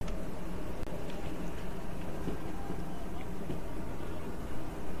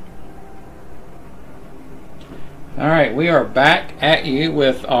All right, we are back at you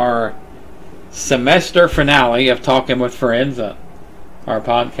with our semester finale of Talking with Friends, our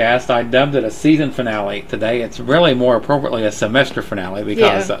podcast. I dubbed it a season finale today. It's really more appropriately a semester finale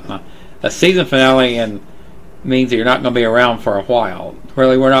because a season finale means that you're not going to be around for a while.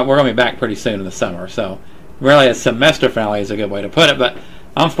 Really, we're going to be back pretty soon in the summer. So, really, a semester finale is a good way to put it. But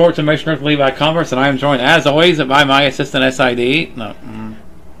I'm Sports Commissioner Levi Converse, and I am joined, as always, by my assistant SID,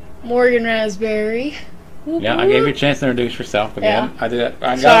 Morgan Raspberry. Yeah, I gave you a chance to introduce yourself again. Yeah. I did.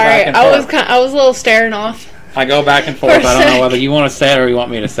 Sorry, I was a little staring off. I go back and forth. I don't know whether you want to say it or you want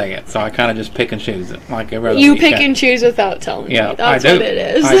me to say it. So I kind of just pick and choose it, like every other You pick and choose without telling me. That's what it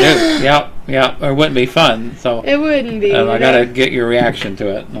is. I do. Yep. It wouldn't be fun. So it wouldn't be. I got to get your reaction to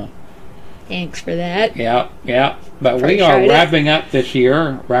it. Thanks for that. Yeah. But we are wrapping up this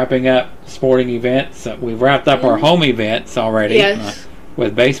year. Wrapping up sporting events. We've wrapped up our home events already. Yes.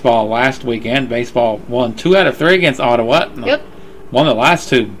 With baseball last weekend. Baseball won 2 out of 3 against Ottawa. Yep. Won the last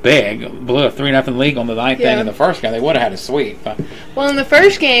 2 big. Blew a 3-0 lead on the 9th inning in the first game. They would have had a sweep. Well, in the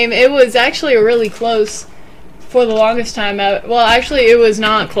first game, it was actually really close for the longest time. Well, actually, it was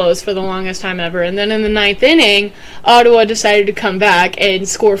not close for the longest time ever. And then in the 9th inning, Ottawa decided to come back and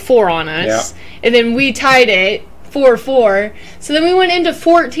score 4 on us. Yep. And then we tied it 4-4. So then we went into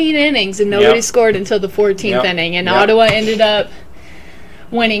 14 innings, and nobody scored until the 14th inning. And Ottawa ended up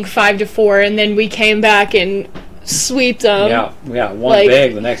winning 5-4, and then we came back and sweeped them. Won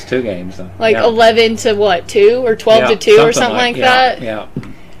big the next 2 games. 11 to 2 or 12 to 2 or something like that. Yeah.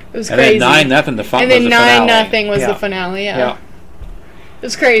 It was crazy. And then 9-0 the final. And then 9-0 was the finale. Yeah. It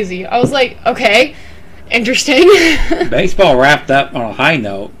was crazy. I was like, okay, interesting. Baseball wrapped up on a high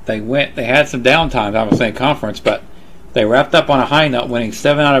note. They had some downtimes, obviously, in conference, but they wrapped up on a high note, winning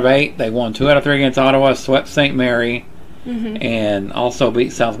 7 out of 8. They won 2 out of 3 against Ottawa, swept St. Mary. And also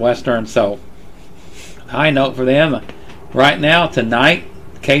beat Southwestern. So, high note for them. Right now, tonight,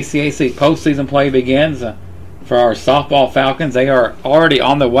 KCAC postseason play begins for our softball Falcons. They are already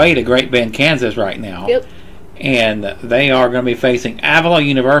on the way to Great Bend, Kansas right now. Yep. And they are going to be facing Avila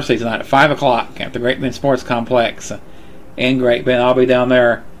University tonight at 5 o'clock at the Great Bend Sports Complex in Great Bend. I'll be down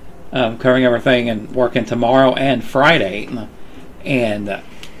there covering everything and working tomorrow and Friday. And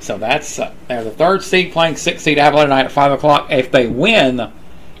so that's they're the 3rd seed playing 6th seed Avila tonight at 5 o'clock. If they win,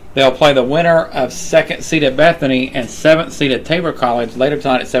 they'll play the winner of 2nd seed at Bethany and 7th seed at Tabor College later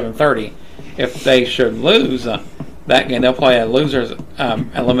tonight at 7:30. If they should lose that game, they'll play a loser's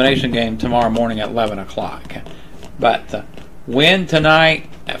elimination game tomorrow morning at 11 o'clock. But win tonight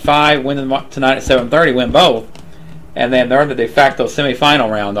at 5, win tonight at 7:30, win both. And then they're in the de facto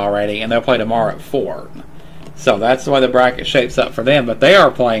semifinal round already, and they'll play tomorrow at 4. So that's the way the bracket shapes up for them. But they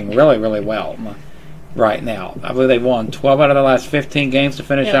are playing really, really well right now. I believe they've won 12 out of the last 15 games to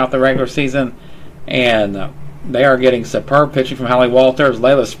finish out the regular season. And they are getting superb pitching from Hallie Walters.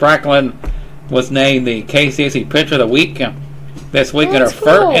 Layla Spracklin was named the KCAC Pitcher of the Week this week.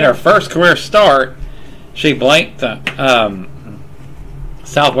 In her first career start, she blanked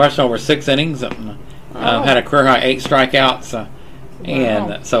Southwestern over 6 innings. Had a career high 8 strikeouts.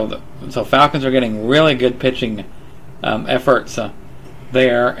 And so Falcons are getting really good pitching efforts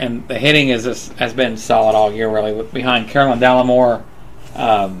there, and the hitting has been solid all year, really, behind Carolyn Dallimore,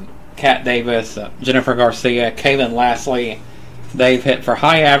 Kat Davis, Jennifer Garcia, Kaylin Lastly. They've hit for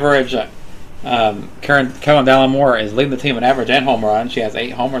high average. Carolyn Dallimore is leading the team in average and home runs. She has 8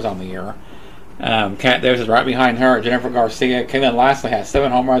 homers on the year. Kat Davis is right behind her. Jennifer Garcia. Kaylin Lastly has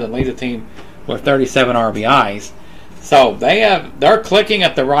 7 home runs and leads the team with 37 RBIs. So they're clicking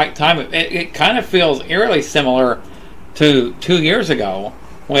at the right time. It kind of feels eerily similar to 2 years ago,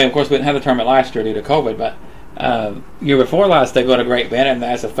 when of course we didn't have the tournament last year due to COVID. But year before last, they go to Great Bend and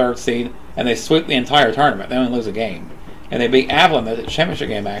as a 3rd seed, and they sweep the entire tournament. They only lose a game, and they beat Avalon in the championship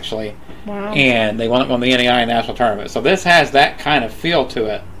game actually. Wow! And they won the NAIA national tournament. So this has that kind of feel to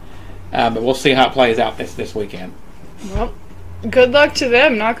it. But we'll see how it plays out this weekend. Well, good luck to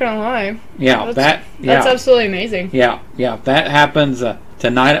them, not gonna lie. Yeah, that's absolutely amazing. Yeah, that happens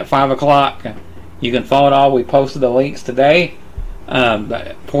tonight at 5 o'clock. You can follow it all. We posted the links today.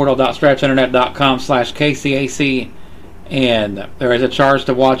 portal.stretchinternet.com/KCAC. And there is a charge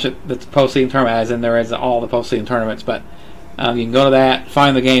to watch it. The postseason tournament, as in there is all the postseason tournaments. But you can go to that,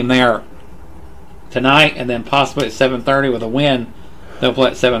 find the game there tonight, and then possibly at 7:30 with a win, they'll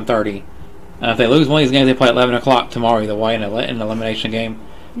play at 7:30. If they lose one of these games, they play at 11 o'clock tomorrow either way in an elimination game.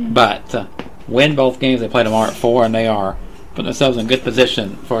 Mm-hmm. But win both games, they play tomorrow at 4, and they are putting themselves in good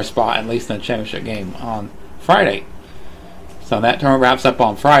position for a spot, at least in the championship game on Friday. So that tournament wraps up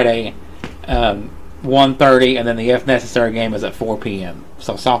on Friday, 1:30, and then the if necessary game is at 4 p.m.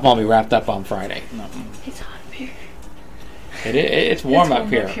 So softball will be wrapped up on Friday. It's hot up here. It's warm up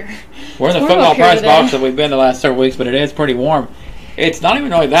here. We're in the warm football up here price today. box that we've been the last several weeks, but it is pretty warm. It's not even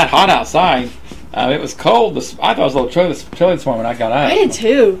really that hot outside. It was cold. I thought it was a little chilly this morning when I got up. I did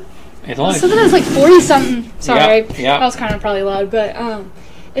too. It's only So that it was like 40 something. Sorry, Yep. that was kind of probably loud, but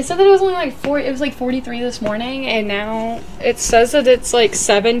it said that it was only like 40. It was like 43 this morning, and now it says that it's like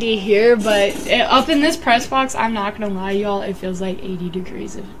 70 here. But up in this press box, I'm not gonna lie, y'all, it feels like 80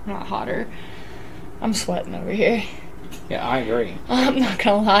 degrees, if not hotter. I'm sweating over here. Yeah, I agree. I'm not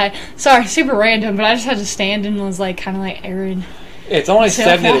gonna lie. Sorry, super random, but I just had to stand and was like kind of like airing. It's only So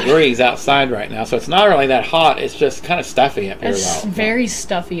 70 hot. degrees outside right now, so it's not really that hot. It's just kind of stuffy up here, It's though. very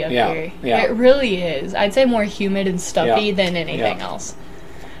stuffy up Yeah, here. yeah. It really is. I'd say more humid and stuffy Yeah, than anything yeah. else.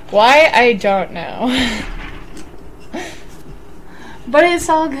 Why? I don't know. But it's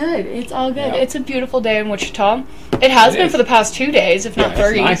all good. It's all good. Yeah. It's a beautiful day in Wichita. It has It been is. for the past 2 days, if Yeah, not it's a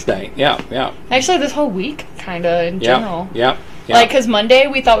 3. nice day. Yeah. Actually, this whole week, kind of, in general. Yeah. Like, because Monday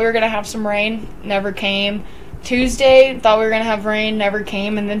we thought we were going to have some rain, never came. Tuesday, thought we were going to have rain, never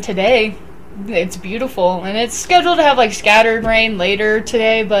came. And then today, it's beautiful. And it's scheduled to have, like, scattered rain later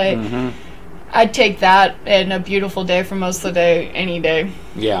today, but I'd take that and a beautiful day for most of the day, any day.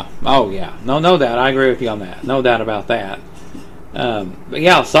 Yeah. Oh, yeah. No doubt. I agree with you on that. No doubt about that. But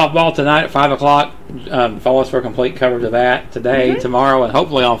yeah, softball tonight at 5 o'clock. Follow us for complete coverage of that today, tomorrow, and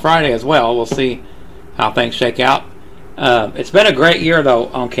hopefully on Friday as well. We'll see how things shake out. It's been a great year, though,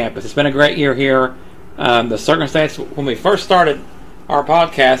 on campus. It's been a great year here. The circumstance, when we first started our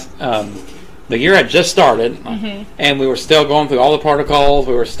podcast, the year had just started, and we were still going through all the protocols.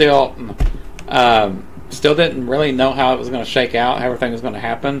 We were still didn't really know how it was going to shake out, how everything was going to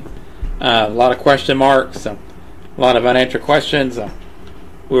happen. A lot of question marks, a lot of unanswered questions.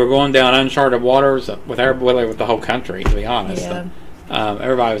 We were going down uncharted waters with everybody, with the whole country, to be honest. Yeah.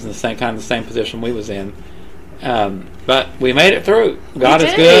 Everybody was in the same position we was in. But we made it through. God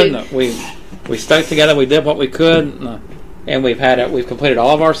is did. good. We stuck together. We did what we could, and we've completed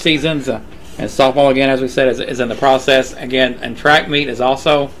all of our seasons. And softball, again, as we said, is in the process again. And track meet is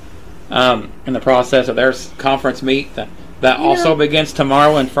also in the process of their conference meet. That also begins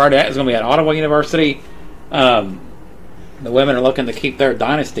tomorrow and Friday. It's going to be at Ottawa University. The women are looking to keep their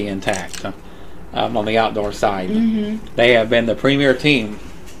dynasty intact on the outdoor side. They have been the premier team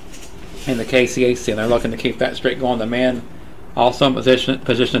in the KCAC, and they're looking to keep that streak going. The men also in position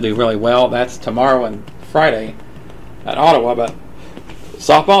to do really well. That's tomorrow and Friday at Ottawa. But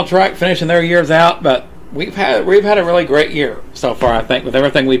softball and track finishing their years out, but we've had a really great year so far. I think with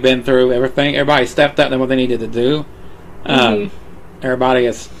everything we've been through, everybody stepped up and what they needed to do. Everybody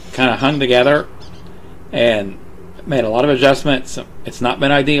has kind of hung together and made a lot of adjustments. It's not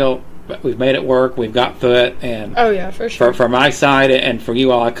been ideal, but we've made it work. We've got through it, and Oh, yeah, for sure. for my side and for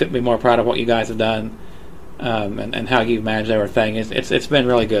you all, I couldn't be more proud of what you guys have done, and how you've managed everything. It's been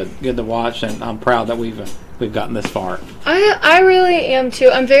really good to watch, and I'm proud that we've gotten this far. I really am too.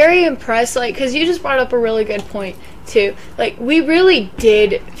 I'm very impressed, like, because you just brought up a really good point too. Like, we really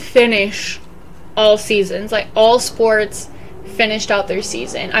did finish all seasons, like all sports finished out their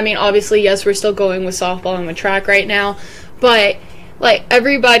season. I mean, obviously, yes, we're still going with softball and with track right now, but like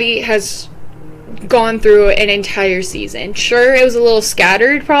everybody has gone through an entire season. Sure, it was a little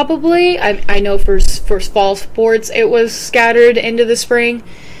scattered probably. I know for fall sports it was scattered into the spring,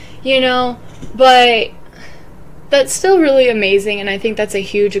 but that's still really amazing, and I think that's a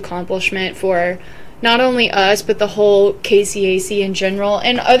huge accomplishment for not only us, but the whole KCAC in general,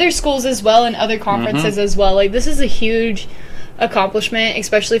 and other schools as well, and other conferences as well. Like, this is a huge accomplishment,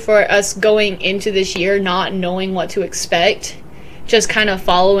 especially for us going into this year not knowing what to expect, just kind of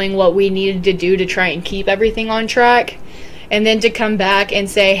following what we needed to do to try and keep everything on track, and then to come back and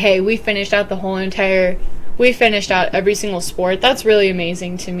say, hey, we finished out every single sport. That's really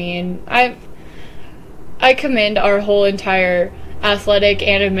amazing to me, and I commend our whole entire athletic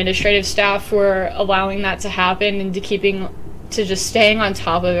and administrative staff for allowing that to happen and to just staying on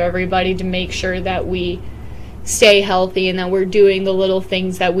top of everybody to make sure that we stay healthy and that we're doing the little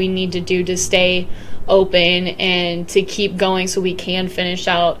things that we need to do to stay open and to keep going so we can finish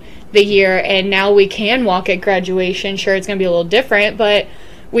out the year. And now we can walk at graduation. Sure, it's going to be a little different, but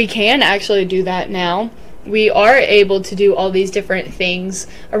we can actually do that now. We are able to do all these different things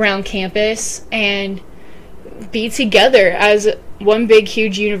around campus and be together as one big,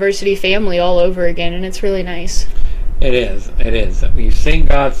 huge university family all over again, and it's really nice. It is. You've seen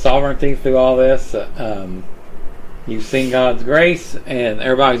God's sovereignty through all this. You've seen God's grace, and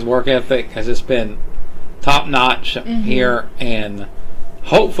everybody's work ethic has just been top-notch here, and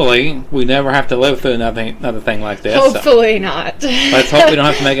hopefully we never have to live through another thing like this. Hopefully not. Let's hope we don't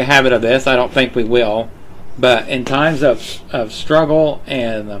have to make a habit of this. I don't think we will. But in times of struggle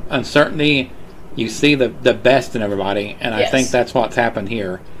and uncertainty, you see the best in everybody, and I Yes. think that's what's happened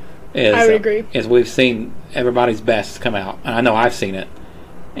here. I would agree. Is we've seen everybody's best come out, and I know I've seen it,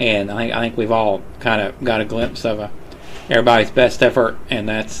 and I think we've all kind of got a glimpse of everybody's best effort, and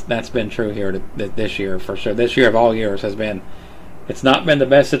that's been true here this year for sure. This year of all years has been. It's not been the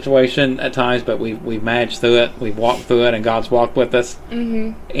best situation at times, but we've managed through it. We've walked through it, and God's walked with us,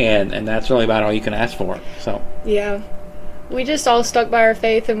 and that's really about all you can ask for. So Yeah. We just all stuck by our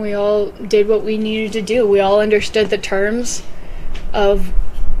faith, and we all did what we needed to do. We all understood the terms of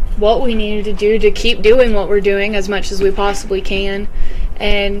what we needed to do to keep doing what we're doing as much as we possibly can.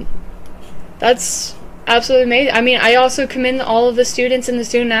 And that's absolutely amazing. I mean, I also commend all of the students and the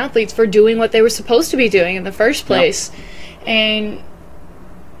student athletes for doing what they were supposed to be doing in the first place. And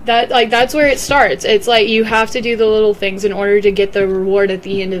that's where it starts. It's like you have to do the little things in order to get the reward at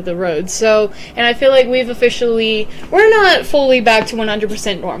the end of the road. So, and I feel like we're not fully back to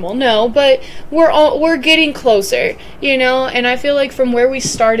 100% normal, no, but we're getting closer, you know. And I feel like from where we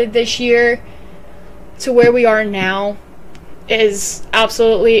started this year to where we are now is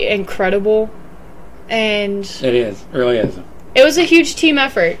absolutely incredible. And it is, it really is. It was a huge team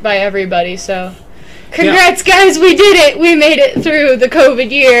effort by everybody, so congrats, guys! We did it. We made it through the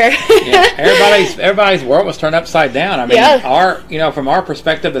COVID year. Everybody's world was turned upside down. I mean, from our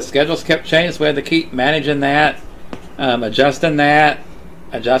perspective, the schedules kept changing. So we had to keep managing that, adjusting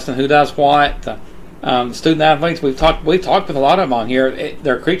who does what. Student athletes, we've talked with a lot of them on here.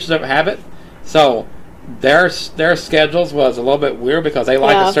 They're creatures of habit, so their schedules was a little bit weird because they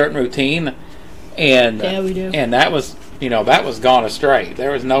like a certain routine, and we do. And that was gone astray.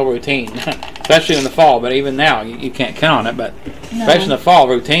 There was no routine, especially in the fall. But even now, you can't count on it. But especially in the fall,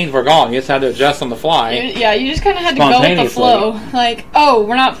 routines were gone. You just had to adjust on the fly. You just kind of had to go with the flow. Like, oh,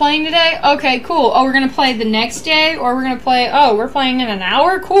 we're not playing today? Okay, cool. Oh, we're going to play the next day? Or we're going to play, we're playing in an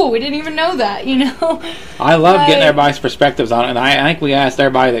hour? Cool, we didn't even know that, you know? I love getting everybody's perspectives on it. And I think we asked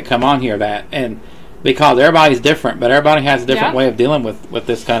everybody that come on here that. And because everybody's different, but everybody has a different way of dealing with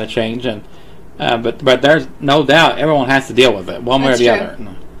this kind of change. And but there's no doubt everyone has to deal with it one way or the other.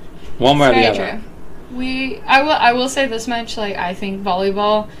 One way or the other. I will say this much, like, I think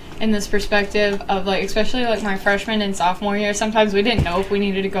volleyball in this perspective of, like, especially like my freshman and sophomore year, sometimes we didn't know if we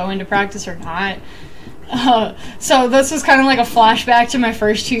needed to go into practice or not. So this was kind of like a flashback to my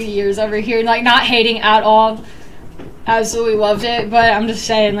first 2 years over here, like, not hating at all. Absolutely loved it, but I'm just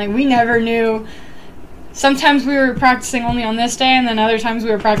saying, like, we never knew. Sometimes we were practicing only on this day, and then other times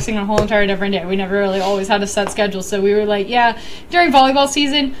we were practicing a whole entire different day. We never really always had a set schedule, so we were like, during volleyball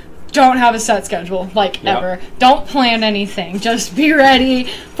season, don't have a set schedule, ever. Don't plan anything. Just be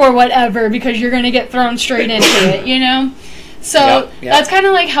ready for whatever, because you're going to get thrown straight into it, you know? So that's kind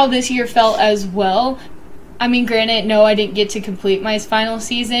of like how this year felt as well. I mean, granted, no, I didn't get to complete my final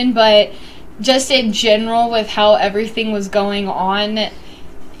season, but just in general with how everything was going on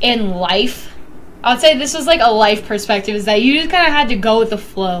in life, I'd say this was like a life perspective, is that you just kind of had to go with the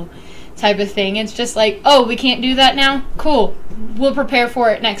flow type of thing. It's just like, oh, we can't do that now? Cool. We'll prepare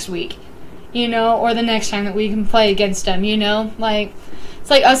for it next week, you know, or the next time that we can play against them, you know? Like, it's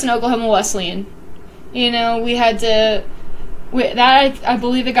like us in Oklahoma Wesleyan. You know, we had to... I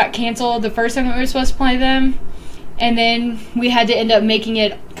believe it got canceled the first time that we were supposed to play them, and then we had to end up making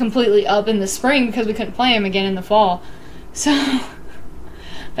it completely up in the spring because we couldn't play them again in the fall. So...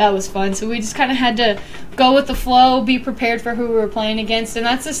 that was fun. So we just kind of had to go with the flow, be prepared for who we were playing against, and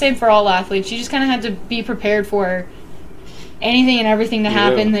that's the same for all athletes. You just kind of had to be prepared for anything and everything to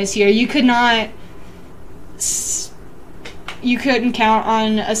happen this year. You couldn't count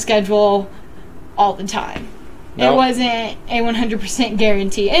on a schedule all the time. Nope. It wasn't a 100%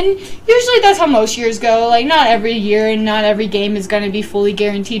 guarantee. And usually that's how most years go. Like, not every year and not every game is going to be fully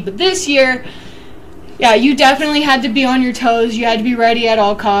guaranteed. But this year... yeah, you definitely had to be on your toes. You had to be ready at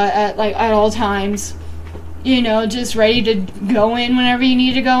all times. You know, just ready to go in whenever you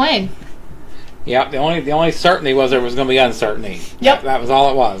needed to go in. Yeah, the only certainty was there was going to be uncertainty. Yep. That was all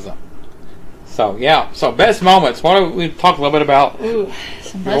it was. So, yeah. So, best moments. What do we talk a little bit about? Ooh,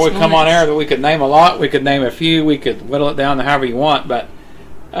 some best moments. We come on air that we could name a lot. We could name a few. We could whittle it down to however you want. But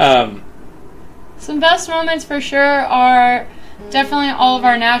some best moments for sure are definitely all of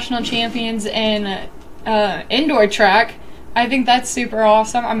our national champions in indoor track. I think that's super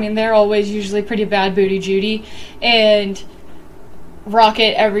awesome. I mean, they're always usually pretty bad booty Judy and rock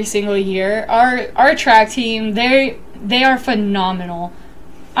it every single year. Our track team, they are phenomenal.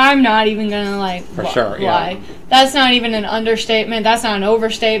 I'm not even gonna lie. That's not even an understatement. That's not an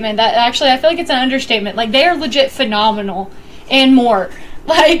overstatement. That actually, I feel like it's an understatement. Like, they are legit phenomenal and more.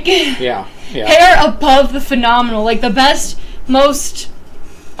 Like, Yeah. hair above the phenomenal. Like, the best, most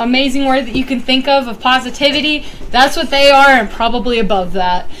amazing word that you can think of positivity, that's what they are, and probably above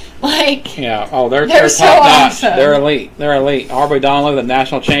that. Like, yeah. Oh, they're so top notch. awesome. They're elite. They're elite. Aubrey Donnelly, the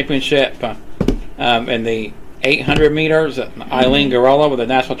national championship in the 800 meters. Eileen Garola with the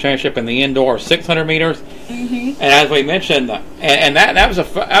national championship in the indoor 600 meters. Mm-hmm. And as we mentioned, and that was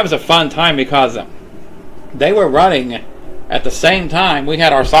a fun time because they were running at the same time we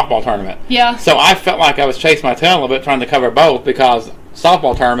had our softball tournament. Yeah. So I felt like I was chasing my tail a little bit trying to cover both because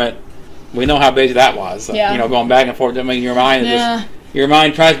softball tournament, we know how busy that was. Yeah. You know, going back and forth. I mean, your mind is just, your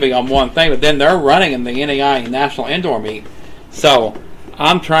mind tries to be on one thing, but then they're running in the NAI National Indoor Meet. So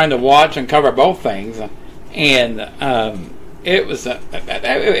I'm trying to watch and cover both things, and it was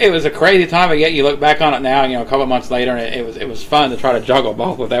a crazy time. But yet you look back on it now, you know, a couple of months later, and it was fun to try to juggle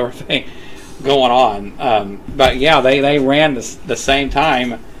both with everything going on. But yeah, they ran the same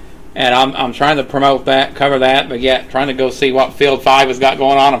time, and I'm trying to promote that, cover that, but yet trying to go see what Field 5 has got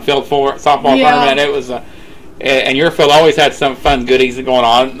going on and Field 4 softball tournament. It was and your field always had some fun goodies going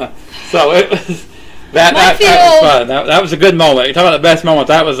on, so it was that was fun. That was a good moment. You're talking about the best moment.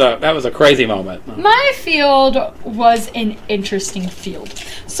 That was a crazy moment. My field was an interesting field.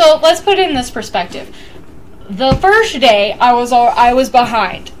 So let's put it in this perspective. The first day I was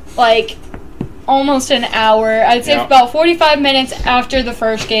behind, like almost an hour. I'd say about 45 minutes after the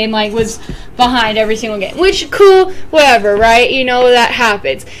first game, like was behind every single game. Which cool, whatever, right? You know that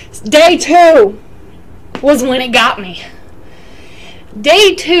happens. Day 2 was when it got me.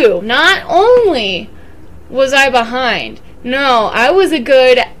 Day 2, not only was I behind, no, I was a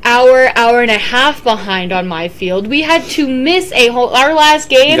good hour and a half behind on my field. We had to miss our last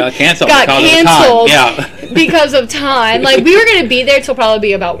game Got canceled because of time. Like, we were going to be there till probably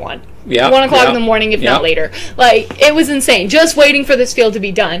be about 1. 1 o'clock in the morning, if not later. Like, it was insane. Just waiting for this field to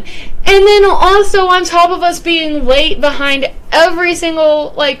be done. And then also, on top of us being late behind every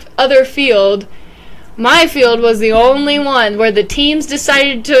single, like, other field, my field was the only one where the teams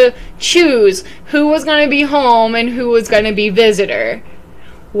decided to choose who was going to be home and who was going to be visitor.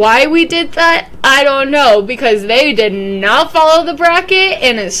 Why we did that, I don't know, because they did not follow the bracket,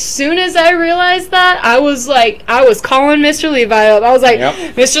 and as soon as I realized that, I was calling Mr. Levi up. I was like,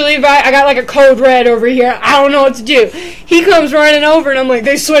 Mr. Levi, I got like a code red over here. I don't know what to do. He comes running over, and I'm like,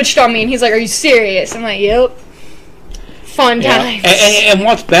 they switched on me, and he's like, are you serious? I'm like, yep. Fun times. And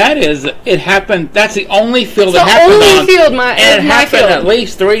what's bad is it happened. That's the only field it's that happened on. And my it happened field. at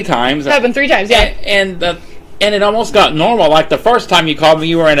least 3 times. It happened 3 times, yeah. And it almost got normal. Like the first time you called me,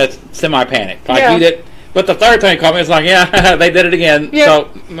 you were in a semi-panic. Like you did. But the third time you called me, it's like, yeah, they did it again. Yep.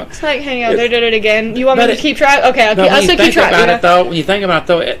 So it's like, hang on, they did it again. You want me to keep track? Okay, I'll still keep track. When you think about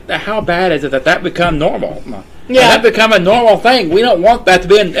it, though, how bad is it that become normal? Yeah. And that become a normal thing. We don't want that to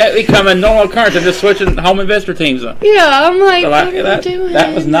become a normal occurrence of just switching home and visitor teams. Yeah, I'm like, what are we doing?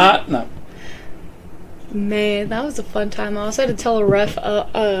 That was not, no. Man, that was a fun time. I also had to tell a ref,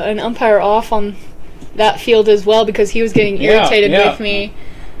 an umpire off on that field as well because he was getting irritated with me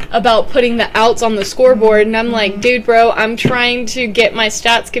about putting the outs on the scoreboard, and I'm like, dude, bro, I'm trying to get my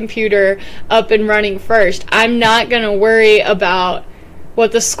stats computer up and running first. I'm not going to worry about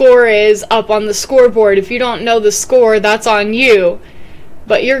what the score is up on the scoreboard. If you don't know the score, that's on you.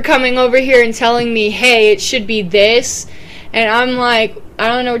 But you're coming over here and telling me, hey, it should be this, and I'm like, I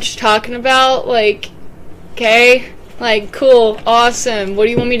don't know what you're talking about. Like, okay, like, cool, awesome. What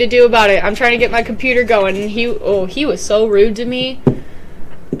do you want me to do about it? I'm trying to get my computer going. And he was so rude to me.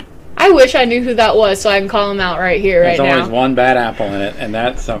 I wish I knew who that was so I can call him out right here, right now. There's always one bad apple in it, and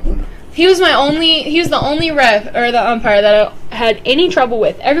that's something. He was the only ref, or the umpire, that I had any trouble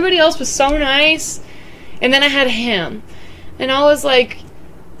with. Everybody else was so nice, and then I had him. And I was like,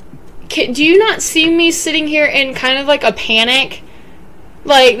 do you not see me sitting here in kind of like a panic?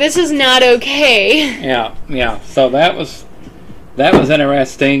 Like, this is not okay. Yeah. So that was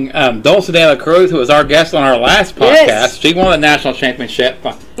interesting. Dulce de la Cruz, who was our guest on our last podcast, she won the national championship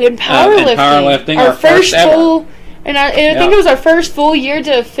in powerlifting. Our first full, and I think it was our first full year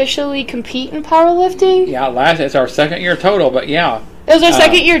to officially compete in powerlifting. Yeah, it's our second year total, but yeah. It was our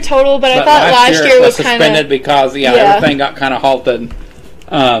second year total, but I thought last year was kind of suspended because everything got kind of halted.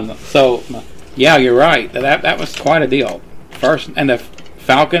 So yeah, you're right. That was quite a deal. First, and the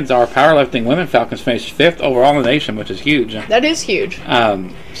Falcons, our powerlifting women Falcons, finished 5th overall in the nation, which is huge. That is huge.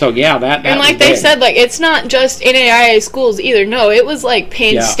 So yeah, that and like they said, like it's not just NAIA schools either. No, it was like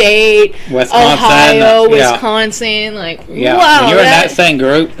Penn State, Wisconsin, Ohio, Wisconsin. Like wow, when you're in that same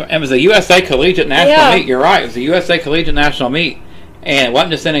group. It was a USA Collegiate National Meet. You're right. It was a USA Collegiate National Meet, and it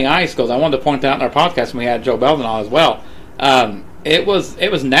wasn't just NAIA schools. I wanted to point out in our podcast when we had Joe Belden on as well. it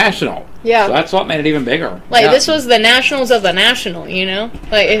was national. Yeah. So that's what made it even bigger. Like, yeah. this was the nationals of the national, you know?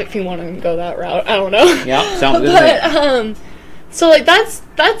 Like, if you want to go that route, I don't know. Yeah, sounds good. But, so, like,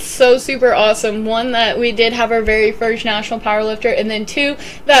 that's so super awesome. One, that we did have our very first national powerlifter, and then two,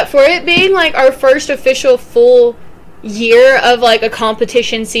 that for it being, like, our first official full year of, like, a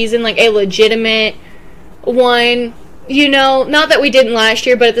competition season, like, a legitimate one, you know, not that we didn't last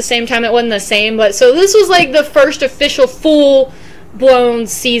year, but at the same time it wasn't the same, but so this was, like, the first official full-blown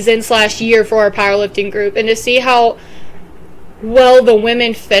season/year for our powerlifting group, and to see how well the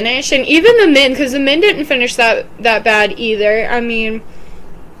women finished, and even the men, because the men didn't finish that bad either. I mean,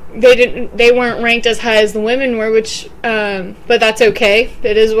 they weren't ranked as high as the women were, which but that's okay.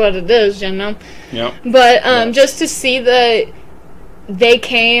 It is what it is, you know. Yep. But just to see that they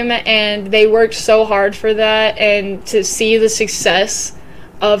came and they worked so hard for that, and to see the success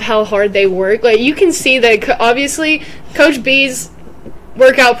of how hard they work, like, you can see that obviously Coach B's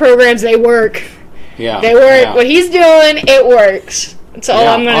workout programs, they work. Yeah. They work. Yeah. What he's doing, it works. That's all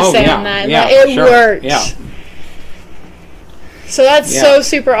I'm going to say on that. Yeah, like, it sure. works. Yeah. So that's so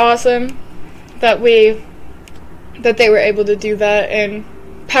super awesome that they were able to do that and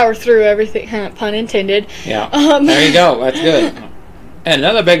power through everything, pun intended. Yeah. There you go. That's good. And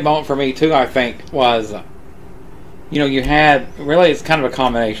another big moment for me, too, I think, was, you had, really, it's kind of a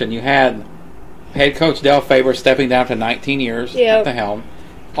combination. You had head coach Del Faber stepping down to 19 years at the helm.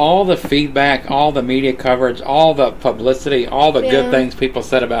 All the feedback, all the media coverage, all the publicity, all the good things people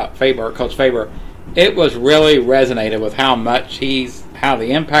said about Coach Faber, it was really resonated with how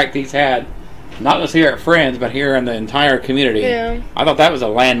the impact he's had, not just here at Friends, but here in the entire community. Yeah. I thought that was a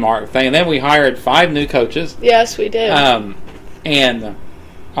landmark thing. And then we hired 5 new coaches. Yes, we did. And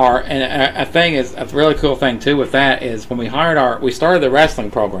a thing is, a really cool thing too with that is when we started the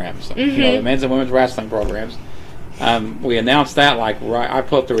wrestling programs, the men's and women's wrestling programs. We announced that I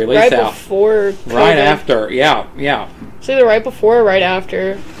put the release out before COVID. right after. Yeah. It's either right before or right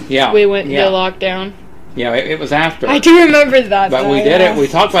after. Yeah, we went into lockdown. Yeah, it was after. I do remember that. But we did it. We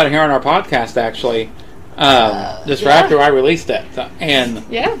talked about it here on our podcast actually, right after I released it, and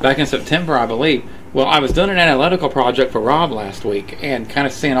back in September, I believe. Well, I was doing an analytical project for Rob last week, and kind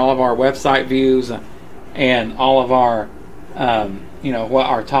of seeing all of our website views, and all of our, what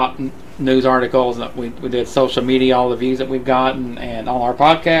our top news articles that we did, social media, all the views that we've gotten, and all our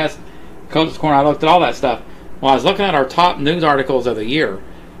podcasts, Coach's Corner. I looked at all that stuff. Well, I was looking at our top news articles of the year,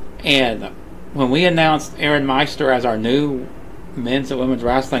 and when we announced Aaron Meister as our new men's and women's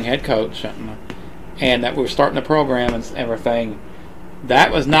wrestling head coach, and that we were starting the program and everything,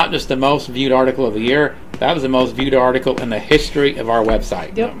 that was not just the most viewed article of the year. That was the most viewed article in the history of our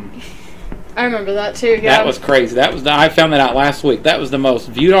website. Yep. I remember that too. Yeah. That was crazy. I found that out last week. That was the most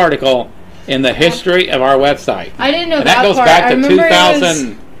viewed article in the history of our website. I didn't know and that goes part. back to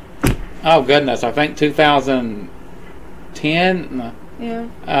 2000. Oh goodness, I think 2010. Yeah.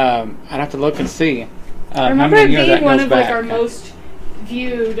 I'd have to look and see. I remember it being one of our most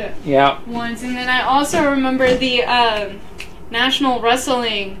viewed ones, and then I also remember the National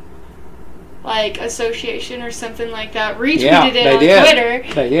Wrestling Association or something like that retweeted it on Twitter.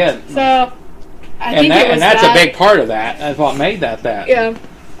 They did. So I think it was that's a big part of that. That's what made that. Yeah.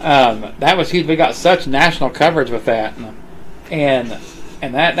 That was huge. We got such national coverage with that, and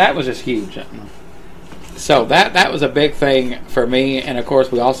that was just huge. So that was a big thing for me. And of course,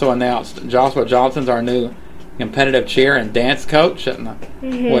 we also announced Joshua Johnson's our new competitive cheer and dance coach,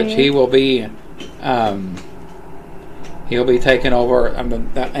 which he will be. He'll be taking over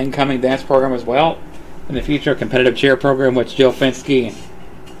that incoming dance program as well in the future, competitive cheer program, which Jill Finsky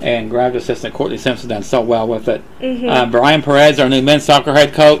and graduate assistant Courtney Simpson done so well with it. Brian Perez, our new men's soccer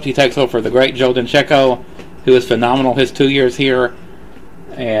head coach, he takes over for the great Joe Dencheco, who is phenomenal his 2 years here.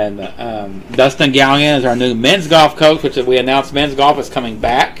 And Dustin Gallion is our new men's golf coach, which we announced men's golf is coming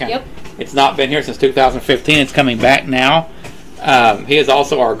back. Yep. It's not been here since 2015. It's coming back now. He is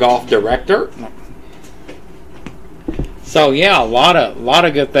also our golf director. So yeah, a lot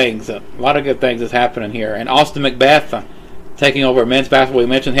of good things. A lot of good things is happening here. And Austin Macbeth taking over men's basketball. We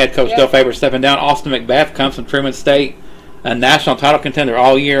mentioned head coach Del Faber stepping down. Austin Macbeth comes from Truman State, a national title contender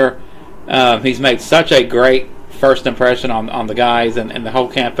all year. He's made such a great first impression on the guys and the whole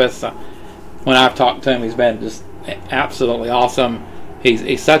campus. When I've talked to him, he's been just absolutely awesome.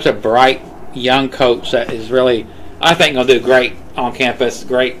 He's such a bright young coach that is really, I think, going to do great on campus.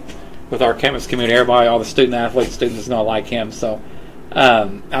 Great with our campus community. Everybody, all the student athletes, students is going to like him. So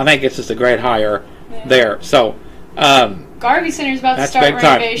I think it's just a great hire there. So Garvey Center's about to start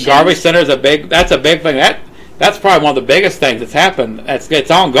renovations. Garvey Center is a big thing. That's probably one of the biggest things that's happened.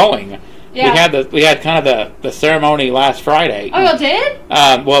 It's ongoing. Yeah. We had kind of the ceremony last Friday. Oh, y'all did?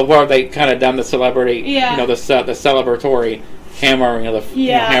 Well, where they kind of done the celebrity, Yeah. the celebratory hammering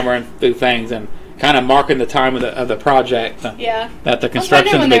hammering through things and kind of marking the time of the project. Yeah. That the I was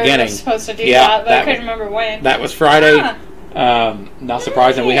wondering construction's when they beginning. were supposed to do Yeah, that, but that I couldn't remember when. That was Friday. Huh. Not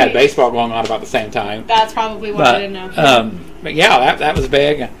surprising, we had Nice. baseball going on about the same time. That's probably what I didn't know. But yeah, that was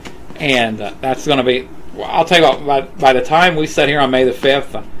big, and that's going to be. Well, I'll tell you what. By the time we sit here on May the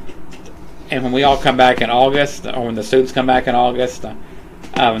 5th, and when we all come back in August, or when the students come back in August,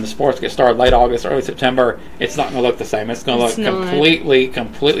 when the sports get started late August, early September, it's not going to look the same. It's going to look completely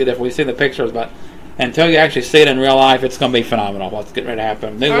different. We've seen the pictures, but until you actually see it in real life, it's going to be phenomenal. What's getting ready to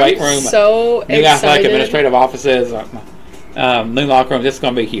happen? New weight room, so new athletic administrative offices, new locker rooms. It's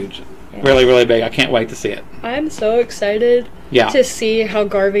going to be huge. Yeah. Really, really big. I can't wait to see it. I'm so excited to see how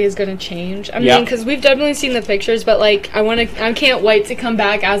Garvey is going to change. I mean, because we've definitely seen the pictures, but I can't wait to come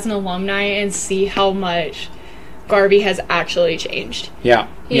back as an alumni and see how much Garvey has actually changed. Yeah.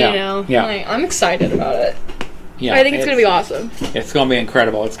 You know? Yeah. I'm excited about it. Yeah. I think it's going to be awesome. It's going to be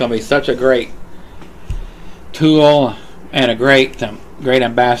incredible. It's going to be such a great tool and a great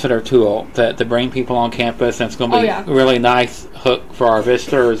ambassador tool to bring people on campus, and it's going to be a really nice hook for our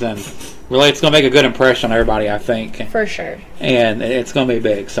visitors, and really it's going to make a good impression on everybody, I think. For sure. And it's going to be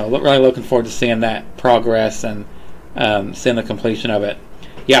big, so really looking forward to seeing that progress and seeing the completion of it.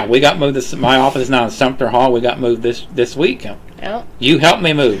 Yeah, we got moved. My office is now in Sumter Hall. We got moved this week. Yep. You helped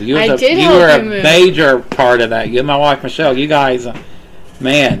me move. You were a major part of that. You and my wife Michelle. You guys,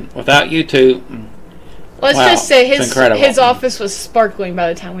 man, without you two. Let's just say his office was sparkling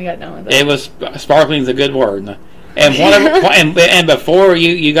by the time we got done with it. It was sparkling is a good word, and whatever. and before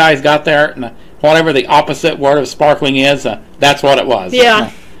you guys got there, whatever the opposite word of sparkling is, that's what it was.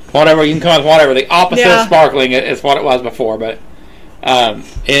 Yeah. Whatever you can call it, whatever the opposite of sparkling is what it was before, but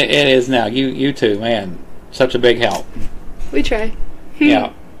it is now. You two, man, such a big help. We try.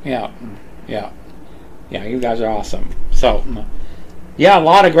 Yeah. You guys are awesome. So. Yeah, a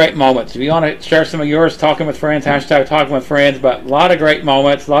lot of great moments. If you want to share some of yours, talking with friends, hashtag talking with friends, but a lot of great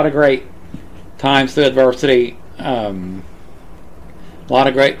moments, a lot of great times through adversity, a lot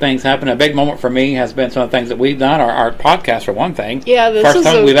of great things happen. A big moment for me has been some of the things that we've done, our podcast for one thing. Yeah, this first is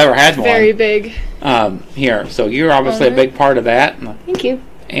time we've ever had one. Very big. Here. So you're obviously a big part of that. Thank you.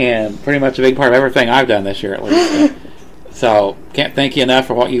 And pretty much a big part of everything I've done this year at least. So can't thank you enough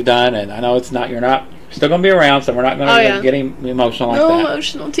for what you've done, and I know you're not still going to be around, so we're not going to get emotional like that. No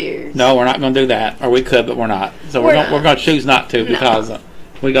emotional tears. No, we're not going to do that. Or we could, but we're not. So we're going to choose not to because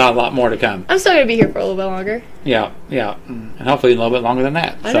we got a lot more to come. I'm still going to be here for a little bit longer. Yeah. And hopefully a little bit longer than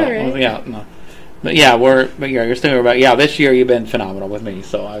that. I know, right? Yeah. No. But you're still here. But yeah, this year you've been phenomenal with me.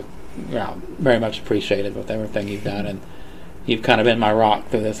 So I very much appreciated with everything you've done, and you've kind of been my rock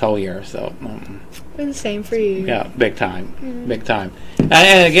through this whole year. So. The same for you. Yeah, big time. Mm-hmm. Big time.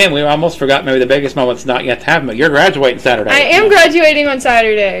 And again, we almost forgot maybe the biggest moment's not yet to happen, but you're graduating Saturday. I am graduating on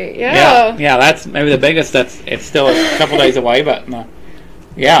Saturday. Yeah. Yeah, that's maybe the biggest. It's still a couple days away, but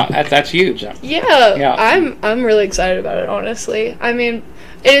that's huge. Yeah. I'm really excited about it, honestly. I mean,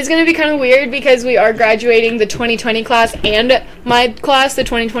 it is going to be kind of weird because we are graduating the 2020 class and my class, the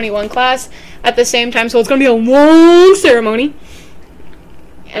 2021 class, at the same time, so it's going to be a long ceremony.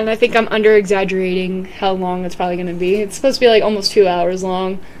 And I think I'm under-exaggerating how long it's probably going to be. It's supposed to be almost 2 hours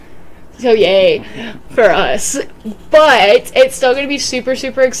long. So yay for us. But it's still going to be super,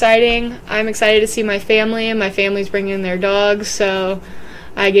 super exciting. I'm excited to see my family, and my family's bringing their dogs. So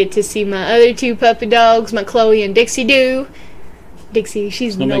I get to see my other two puppy dogs, my Chloe and Dixie Doo. Dixie,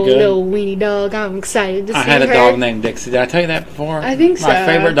 she's a little weenie dog. I'm excited to see her. I had a dog named Dixie. Did I tell you that before? I think so. My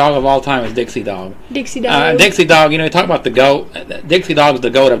favorite dog of all time is Dixie Dog. Dixie Dog. Dixie Dog, talk about the goat. Dixie Dog is the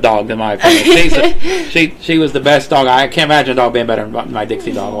goat of dogs, in my opinion. She was the best dog. I can't imagine a dog being better than my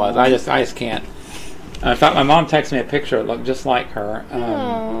Dixie Dog was. I just can't. In fact, my mom texted me a picture that looked just like her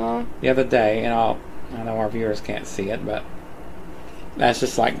the other day, and I know our viewers can't see it, but that's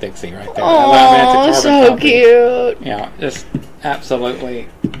just like Dixie right there. Oh, so cute. Yeah, just absolutely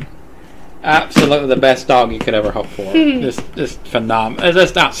the best dog you could ever hope for. just phenomenal.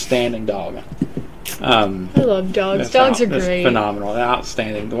 Just outstanding dog. I love dogs. Dogs are great. Phenomenal.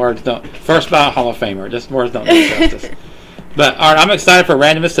 Outstanding. The words don't. First ballot Hall of Famer. Just words don't do justice. But all right, I'm excited for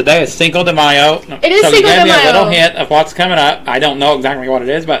randomness today. It's Cinco de Mayo. It is Cinco de Mayo. So you gave me a little hint of what's coming up. I don't know exactly what it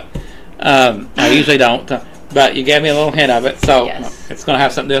is, but I usually don't. But you gave me a little hint of it, so it's going to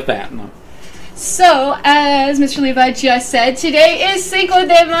have something to do with that. So, as Mr. Levi just said, today is Cinco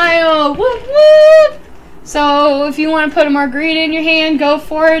de Mayo. Whoop, whoop. So, if you want to put a margarita in your hand, go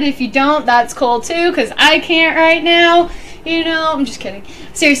for it. If you don't, that's cool too, because I can't right now. You know, I'm just kidding.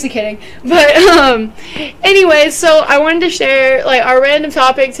 Seriously kidding. But, anyways, so I wanted to share, like, our random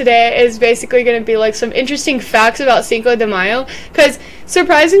topic today is basically going to be, like, some interesting facts about Cinco de Mayo. Because,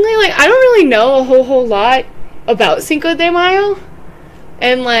 surprisingly, like, I don't really know a whole lot about Cinco de Mayo.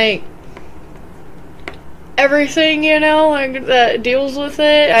 And, like, everything, you know, like, that deals with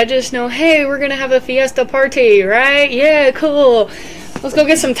it. I just know, hey, we're going to have a fiesta party, right? Yeah, cool. Let's go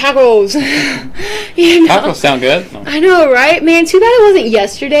get some tacos. You know? Tacos sound good. No. I know, right? Man, too bad it wasn't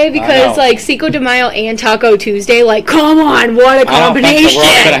yesterday because, like, Cinco de Mayo and Taco Tuesday, like, come on, what a combination. I don't think the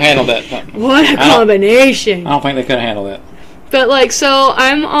world could have handled it. What a combination. I don't think they could have handled it. But, like, so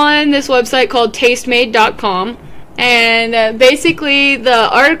I'm on this website called tastemade.com, and basically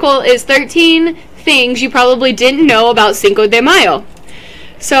the article is 13 things you probably didn't know about Cinco de Mayo.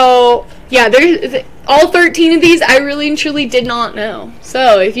 So, yeah, there's all 13 of these I really and truly did not know.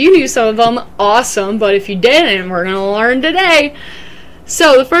 So, if you knew some of them, awesome. But if you didn't, we're going to learn today.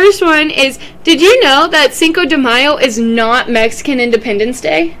 So, the first one is, did you know that Cinco de Mayo is not Mexican Independence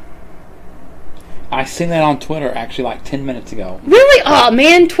Day? I seen that on Twitter actually like 10 minutes ago. Really? Oh,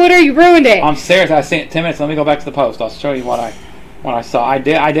 man, Twitter, you ruined it. I'm serious. I seen it 10 minutes. Let me go back to the post. I'll show you what I saw. I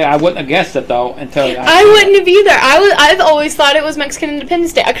did. I wouldn't have guessed it though until I wouldn't have either. I've always thought it was Mexican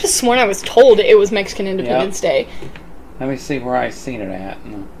Independence Day. I could have sworn I was told it was Mexican Independence Day. Let me see where I seen it at.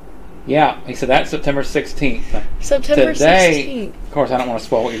 Yeah, he said that's September 16th. September Today, 16th. Of course, I don't want to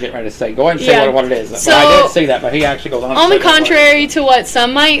spoil what you're getting ready to say. Go ahead and say what it is. So, but I did see that, but he actually goes on. On the contrary to what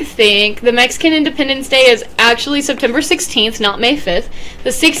some might think, the Mexican Independence Day is actually September 16th, not May 5th.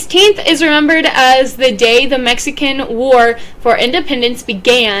 The 16th is remembered as the day the Mexican War for Independence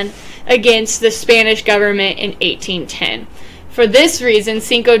began against the Spanish government in 1810. For this reason,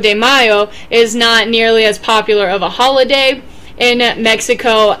 Cinco de Mayo is not nearly as popular of a holiday in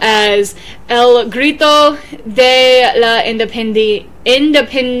Mexico as El Grito de la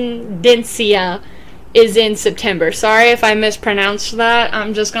Independencia is in September. Sorry if I mispronounced that.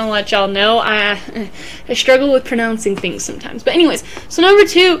 I'm just going to let y'all know. I struggle with pronouncing things sometimes. But anyways, so number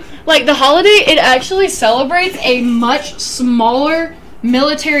 2, like the holiday, it actually celebrates a much smaller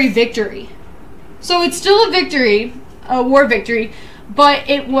military victory. So it's still a victory, a war victory, but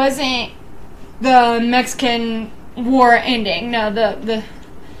it wasn't the Mexican war ending. No, the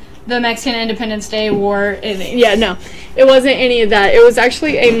Mexican Independence Day war ending. Yeah, no. It wasn't any of that. It was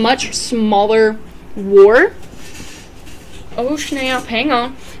actually a much smaller war. Oh, snap. Hang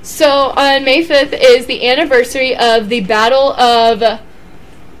on. So, on May 5th is the anniversary of the Battle of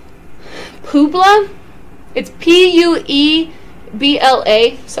Puebla. It's Puebla.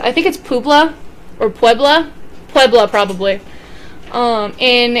 So, I think it's Puebla or Puebla. Puebla, probably.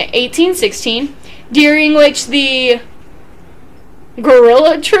 In 1816. During which the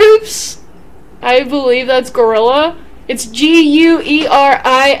guerrilla troops, I believe that's guerrilla. It's Guerilla,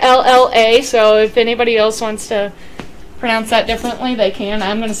 so if anybody else wants to pronounce that differently, they can.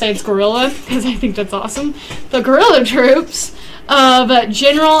 I'm going to say it's guerrilla, because I think that's awesome. The guerrilla troops of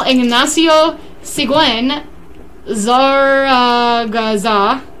General Ignacio Seguin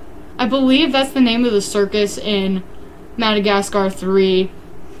Zaragoza, I believe that's the name of the circus in Madagascar 3,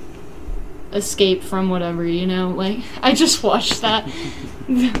 Escape from whatever, you know, like, I just watched that.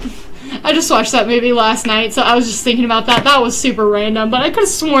 I just watched that movie last night, so I was just thinking about that. That was super random, but I could have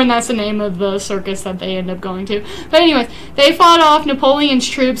sworn that's the name of the circus that they end up going to. But anyways, they fought off Napoleon's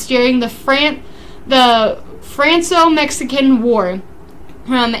troops during the Franco-Mexican War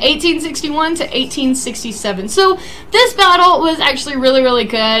from 1861 to 1867. So this battle was actually really, really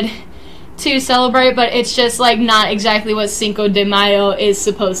good to celebrate, but it's just, like, not exactly what Cinco de Mayo is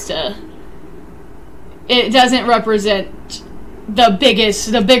supposed to. It doesn't represent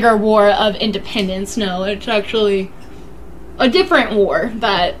the bigger war of independence. No, it's actually a different war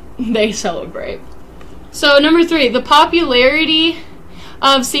that they celebrate. So, number 3, the popularity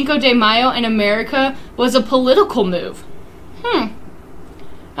of Cinco de Mayo in America was a political move. I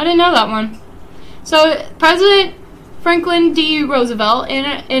didn't know that one. So, President Franklin D. Roosevelt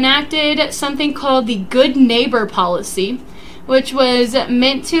enacted something called the Good Neighbor Policy, which was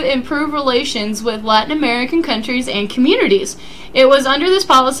meant to improve relations with Latin American countries and communities. It was under this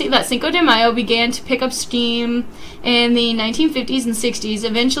policy that Cinco de Mayo began to pick up steam in the 1950s and 60s,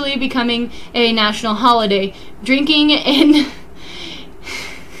 eventually becoming a national holiday. Drinking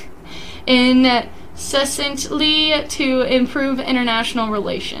incessantly to improve international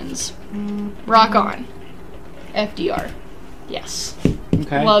relations. Rock on. FDR. Yes.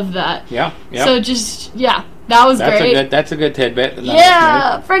 Okay. Love that. Yeah. So just, that was great. That's a good tidbit.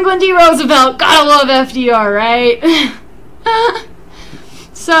 Yeah, Franklin D. Roosevelt. Gotta love FDR, right?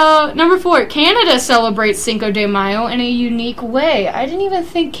 So, number 4, Canada celebrates Cinco de Mayo in a unique way. I didn't even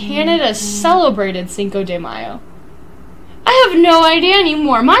think Canada celebrated Cinco de Mayo. I have no idea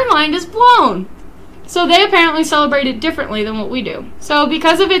anymore. My mind is blown. So they apparently celebrate it differently than what we do. So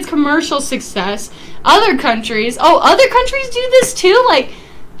because of its commercial success, other countries do this too, like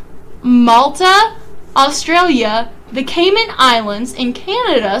Malta, Australia, the Cayman Islands, and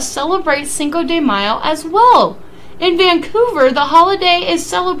Canada celebrate Cinco de Mayo as well. In Vancouver, the holiday is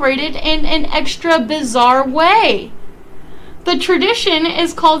celebrated in an extra bizarre way. The tradition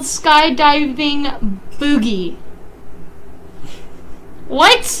is called skydiving boogie.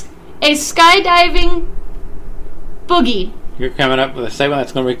 What? A skydiving boogie. You're coming up with a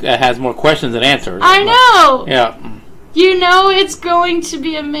segment that has more questions than answers. I know! Yeah. You know it's going to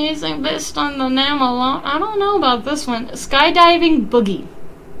be amazing based on the name alone. I don't know about this one. Skydiving boogie.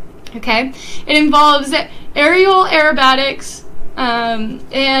 Okay? It involves aerial aerobatics and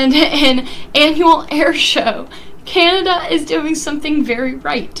an annual air show. Canada is doing something very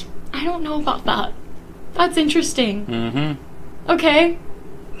right. I don't know about that. That's interesting. Mm-hmm. Okay.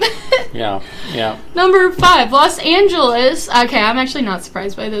 Yeah. Number 5, Los Angeles. Okay, I'm actually not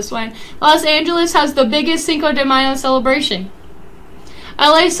surprised by this one. Los Angeles has the biggest Cinco de Mayo celebration.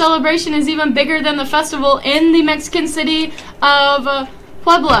 LA's celebration is even bigger than the festival in the Mexican city of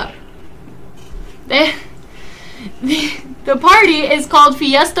Puebla. The party is called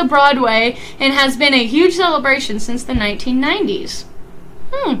Fiesta Broadway and has been a huge celebration since the 1990s.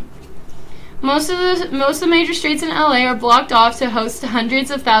 Most of the major streets in LA are blocked off to host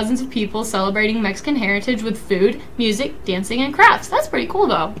hundreds of thousands of people celebrating Mexican heritage with food, music, dancing, and crafts. That's pretty cool,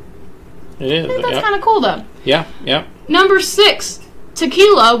 though. It is. I think that's kind of cool, though. Yeah. Number 6.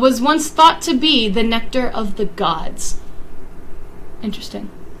 Tequila was once thought to be the nectar of the gods. Interesting.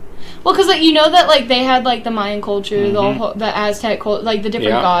 Well, because you know that they had the Mayan culture, the Aztec culture, the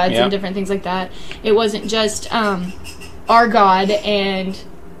different gods and different things like that. It wasn't just our god and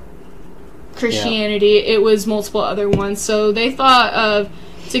Christianity, it was multiple other ones. So they thought of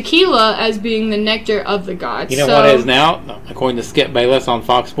tequila as being the nectar of the gods. You know what it is now? According to Skip Bayless on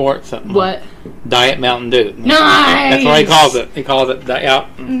Fox Sports. What? Diet Mountain Dew. Nice! That's what he calls it. He calls it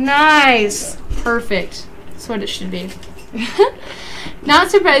Diet. Nice! Perfect. That's what it should be.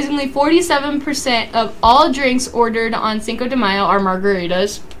 Not surprisingly, 47% of all drinks ordered on Cinco de Mayo are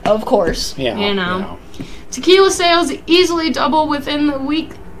margaritas. Of course. Yeah. You know. Tequila sales easily double within the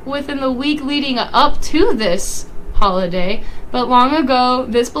week leading up to this holiday, but long ago,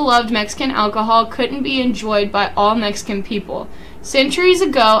 this beloved Mexican alcohol couldn't be enjoyed by all Mexican people. Centuries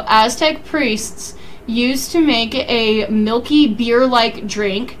ago, Aztec priests used to make a milky beer-like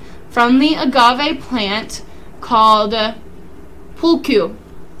drink from the agave plant called pulque.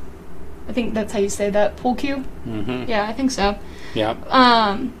 I think that's how you say that, pulque? Mm-hmm. Yeah, I think so. Yeah.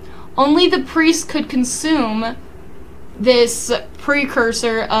 Only the priest could consume this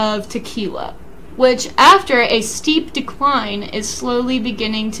precursor of tequila, which after a steep decline is slowly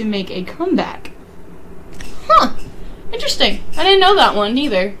beginning to make a comeback. Interesting. I didn't know that one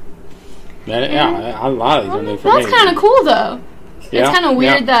either. A lot of these are new for me. That's kind of cool though. Yeah, it's kind of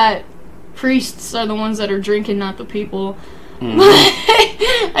weird that priests are the ones that are drinking, not the people.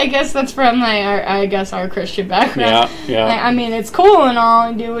 Mm-hmm. I guess that's from our Christian background. Yeah. I mean, it's cool and all,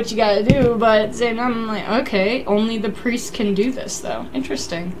 and do what you gotta do, but at the same time, I'm like, okay, only the priest can do this, though.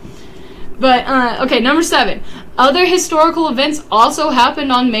 Interesting. But okay, number 7. Other historical events also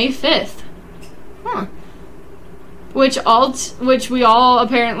happened on May 5th. Which we all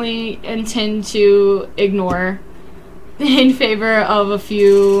apparently intend to ignore in favor of a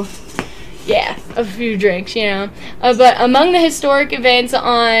few drinks, but among the historic events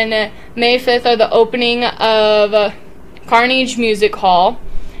on May 5th are the opening of Carnegie Music Hall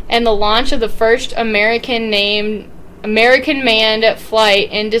and the launch of the first American manned flight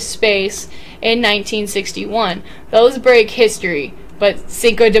into space in 1961. Those break history, but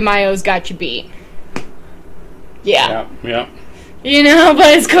Cinco de Mayo's got you beat. Yeah. Yeah.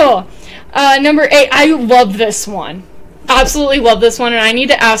 But it's cool. Number 8, I love this one. Absolutely love this one, and I need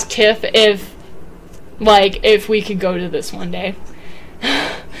to ask Tiff if we could go to this one day.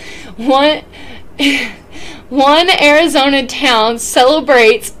 One Arizona town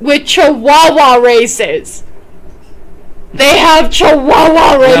celebrates with Chihuahua races. They have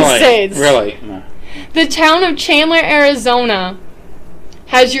Chihuahua races. Really? No. The town of Chandler, Arizona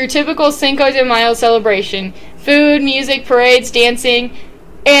has your typical Cinco de Mayo celebration. Food, music, parades, dancing,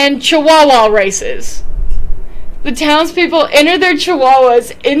 and Chihuahua races. The townspeople enter their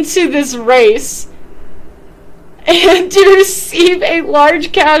Chihuahuas into this race and to receive a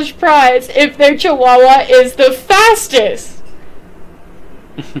large cash prize if their Chihuahua is the fastest.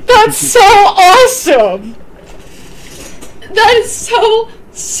 That's so awesome. That is so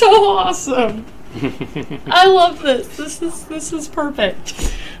awesome. I love this. This is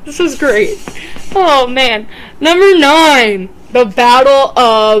perfect. This is great. Oh man. Number 9. The Battle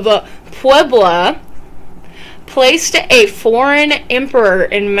of Puebla placed a foreign emperor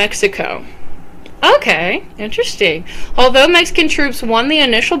in Mexico. Okay, interesting. Although Mexican troops won the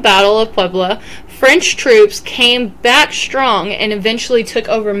initial Battle of Puebla, French troops came back strong and eventually took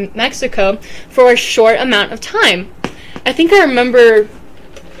over Mexico for a short amount of time. I think I remember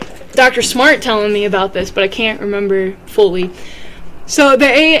Dr. Smart telling me about this, but I can't remember fully. So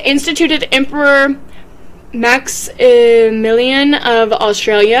they instituted Emperor Maximilian of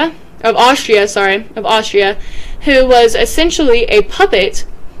Austria, who was essentially a puppet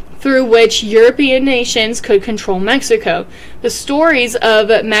through which European nations could control Mexico. The stories of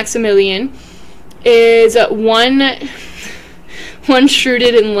Maximilian is one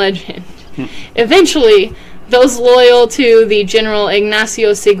shrouded in legend. Eventually, those loyal to the General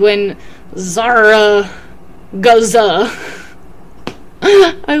Ignacio Seguin Zaragoza,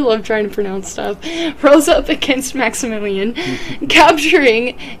 I love trying to pronounce stuff, rose up against Maximilian,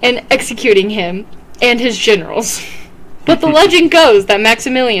 capturing and executing him and his generals. But the legend goes that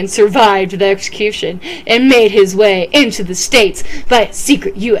Maximilian survived the execution and made his way into the States by a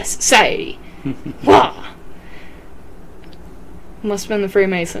secret U.S. society. Wow. Must have been the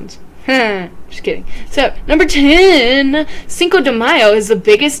Freemasons. Just kidding. So, number 10. Cinco de Mayo is the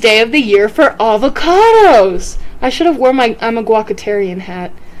biggest day of the year for avocados. I should have worn my I'm a guacatarian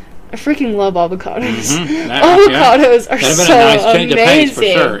hat. I freaking love avocados. Avocados are That'd so been a nice change amazing. of pace for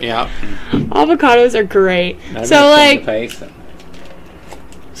sure. Yeah. Avocados are great. That'd So been a like, change of pace.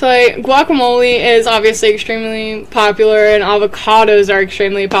 so like, guacamole is obviously extremely popular, and avocados are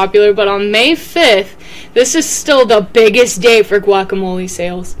extremely popular. But on May 5th, this is still the biggest day for guacamole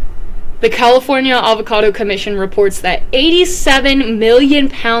sales. The California Avocado Commission reports that 87 million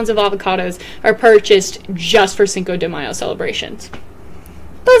pounds of avocados are purchased just for Cinco de Mayo celebrations.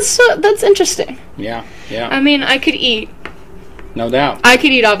 That's interesting. Yeah. Yeah. I mean, I could eat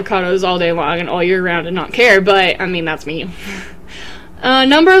avocados all day long and all year round and not care, but I mean, that's me.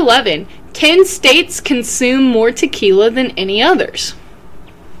 Number 11. 10 states consume more tequila than any others.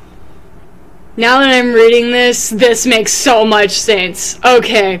 Now that I'm reading this makes so much sense.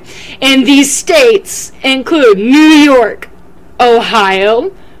 Okay. And these states include New York,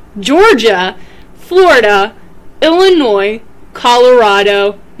 Ohio, Georgia, Florida, Illinois,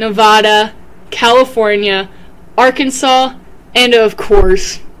 Colorado, Nevada, California, Arkansas, and of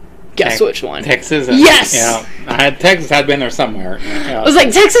course, guess which one? Texas. Yes! Yeah. Texas had been there somewhere. Yeah. I was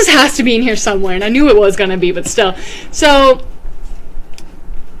like, Texas has to be in here somewhere, and I knew it was going to be, but still. So,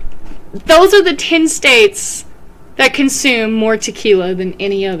 those are the 10 states that consume more tequila than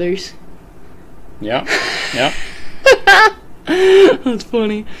any others. Yeah. Yeah. That's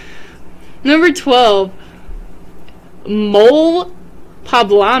funny. Number 12. Mole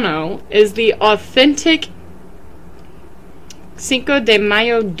Poblano is the authentic Cinco de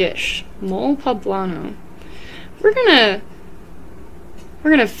Mayo dish. Mole Poblano. We're gonna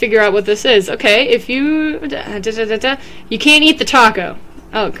figure out what this is. Okay, if you you can't eat the taco.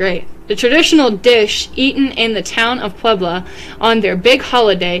 Oh, great. The traditional dish eaten in the town of Puebla on their big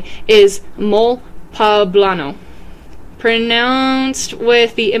holiday is mole poblano, pronounced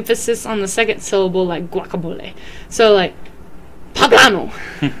with the emphasis on the second syllable like guacamole. So, like, poblano.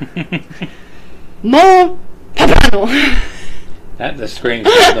 Mole poblano. That just screams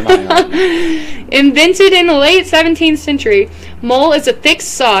the mind. Invented in the late 17th century, mole is a thick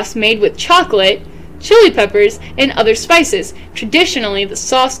sauce made with chocolate, chili peppers, and other spices. Traditionally, the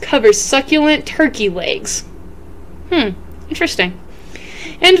sauce covers succulent turkey legs. Interesting.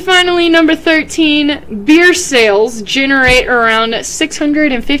 And finally, number 13, beer sales generate around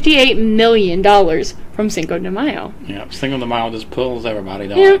 $658 million from Cinco de Mayo. Yeah, Cinco de Mayo just pulls everybody,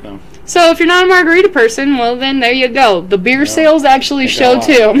 don't Yeah. it? Though? So if you're not a margarita person, well then there you go. The beer sales actually show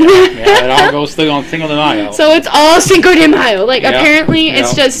too. Yeah, it all goes through on Cinco de Mayo. So it's all Cinco de Mayo. Like, Yeah. apparently Yeah.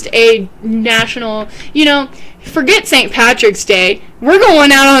 it's just a national, forget St. Patrick's Day. We're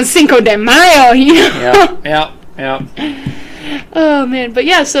going out on Cinco de Mayo, Yeah. Oh, man. But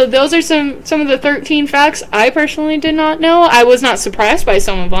yeah, so those are some of the 13 facts I personally did not know. I was not surprised by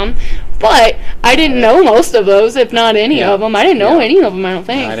some of them, but I didn't know most of those, if not any of them. I didn't know any of them, I don't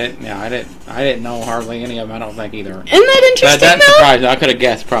think. I didn't know hardly any of them, I don't think either. Isn't that interesting, That though? surprised me. I could have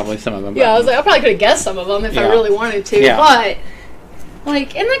guessed probably some of them. Yeah, I was like, I probably could have guessed some of them if I really wanted to, but,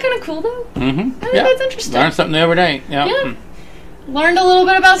 like, isn't that kind of cool, though? Mm-hmm. I think that's interesting. Learn something new every day. Yeah. Yeah. Learned a little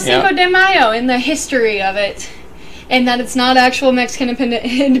bit about Cinco de Mayo and the history of it. and that it's not actual Mexican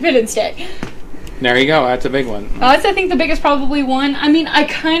Independence Day. There you go. That's a big one. That's, I think, the biggest probably one. I mean, I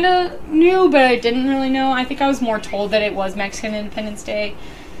kind of knew, but I didn't really know. I think I was more told that it was Mexican Independence Day.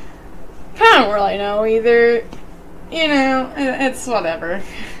 I don't really know either. You know, it's whatever.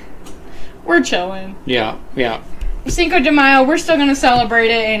 We're chilling. Yeah. Cinco de Mayo, we're still going to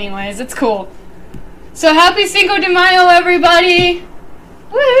celebrate it anyways. It's cool. So happy Cinco de Mayo, everybody!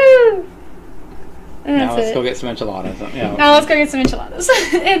 Woohoo! Now let's go get some enchiladas. Yeah. Now let's go get some enchiladas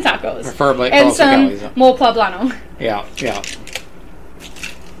and tacos. Preferably and some mole poblano. Yeah.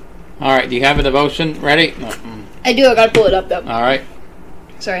 All right, do you have a devotion ready? No. I do. I gotta pull it up though. All right.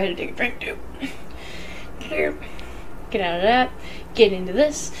 Sorry, I had to take a drink too. Here. Get out of that. Get into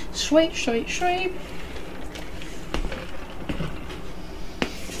this. Swipe.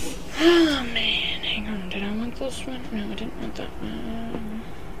 Oh man, hang on. Did I want this one? No, I didn't want that one.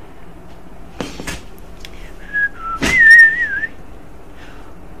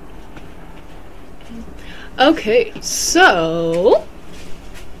 Okay, so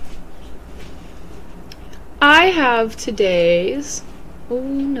I have today's. Oh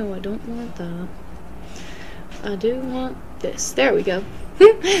no, I don't want that. I do want this. There we go.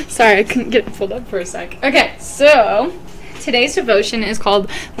 Sorry, I couldn't get it pulled up for a sec. Okay, so today's devotion is called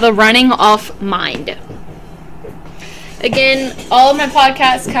The Running Off Mind. Again, all of my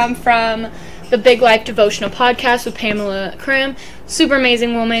podcasts come from the Big Life Devotional Podcast with Pamela Cram. Super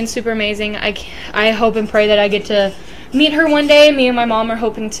amazing woman, super amazing. I hope and pray that I get to meet her one day. Me and my mom are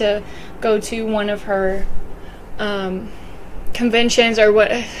hoping to go to one of her conventions or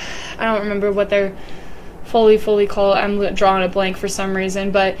what. I don't remember what they're fully called. I'm drawing a blank for some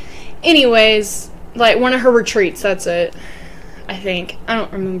reason. But anyways, like one of her retreats, that's it. I think. I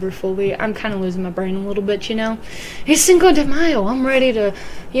don't remember fully. I'm kind of losing my brain a little bit, you know. It's Cinco de Mayo. I'm ready to,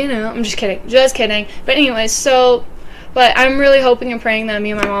 you know. I'm just kidding. Just kidding. But anyways, so, but I'm really hoping and praying that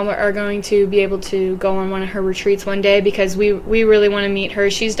me and my mom are going to be able to go on one of her retreats one day because we really want to meet her.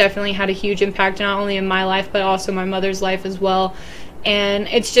 She's definitely had a huge impact not only in my life but also my mother's life as well. And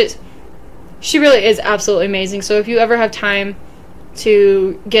it's just, she really is absolutely amazing. So if you ever have time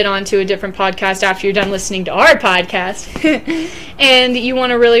to get onto a different podcast after you're done listening to our podcast and you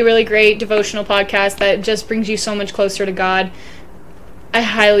want a really great devotional podcast that just brings you so much closer to God, I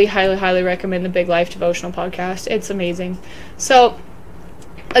highly recommend the Big Life Devotional Podcast. It's amazing. So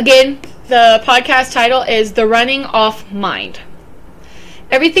again, the podcast title is The Running Off Mind.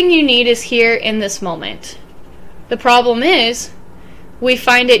 Everything you need is here in this moment. The problem is we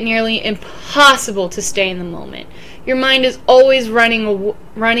find it nearly impossible to stay in the moment. Your mind is always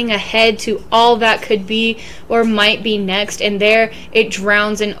running ahead to all that could be or might be next, and there it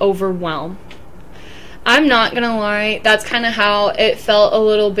drowns in overwhelm. I'm not gonna lie, that's kind of how it felt a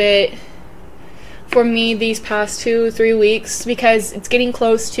little bit for me these past 2-3 weeks, because it's getting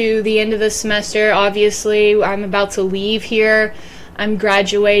close to the end of the semester. Obviously, I'm about to leave here. I'm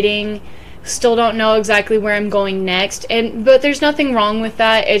graduating. Still don't know exactly where I'm going next, but there's nothing wrong with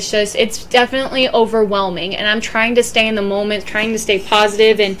that. It's definitely overwhelming, and I'm trying to stay in the moment, trying to stay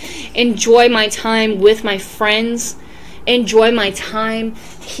positive and enjoy my time with my friends, enjoy my time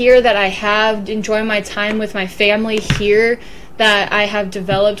here that I have, enjoy my time with my family here that I have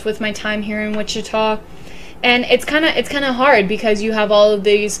developed with my time here in Wichita. And it's kind of hard because you have all of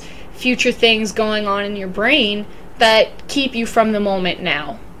these future things going on in your brain that keep you from the moment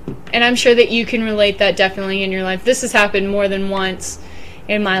now. And I'm sure that you can relate that definitely in your life. This has happened more than once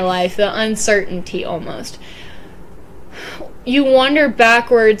in my life, the uncertainty almost. You wander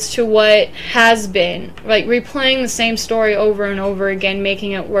backwards to what has been, like replaying the same story over and over again,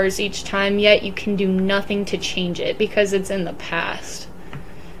 making it worse each time, yet you can do nothing to change it because it's in the past.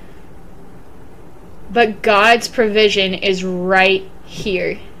 But God's provision is right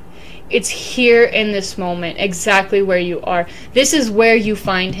here. It's here in this moment, exactly where you are. This is where you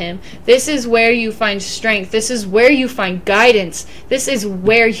find Him. This is where you find strength. This is where you find guidance. This is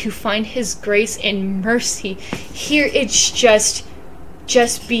where you find His grace and mercy. Here, it's just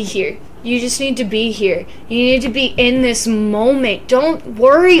be here. You just need to be here. You need to be in this moment. Don't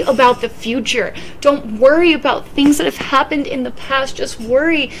worry about the future. Don't worry about things that have happened in the past. Just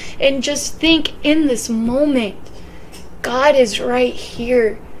worry and just think in this moment. God is right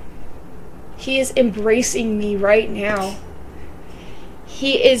here. He is embracing me right now.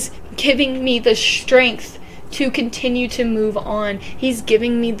 He is giving me the strength to continue to move on. He's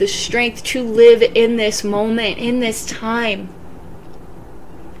giving me the strength to live in this moment, in this time.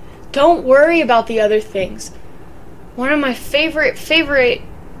 Don't worry about the other things. One of my favorite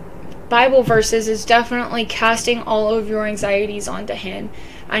Bible verses is definitely casting all of your anxieties onto Him.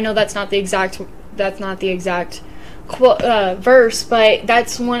 I know that's not the exact verse, but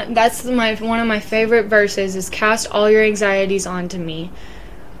that's one of my favorite verses is cast all your anxieties onto me.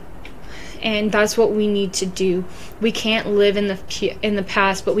 And that's what we need to do. We can't live in the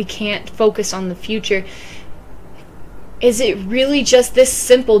past, but we can't focus on the future. Is it really just this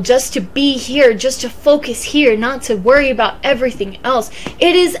simple, just to be here, just to focus here, not to worry about everything else?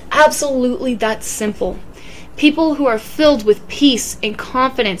 It is absolutely that simple. People who are filled with peace and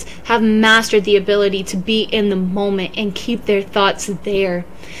confidence have mastered the ability to be in the moment and keep their thoughts there.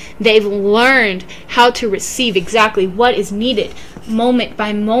 They've learned how to receive exactly what is needed moment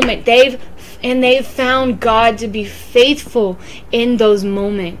by moment. They've found God to be faithful in those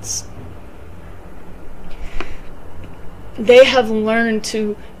moments. They have learned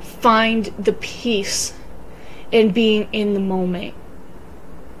to find the peace in being in the moment.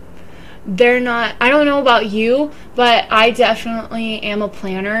 I don't know about you, but I definitely am a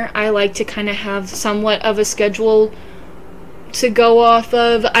planner. I like to kind of have somewhat of a schedule to go off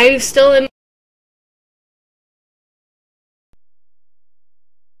of. I still am.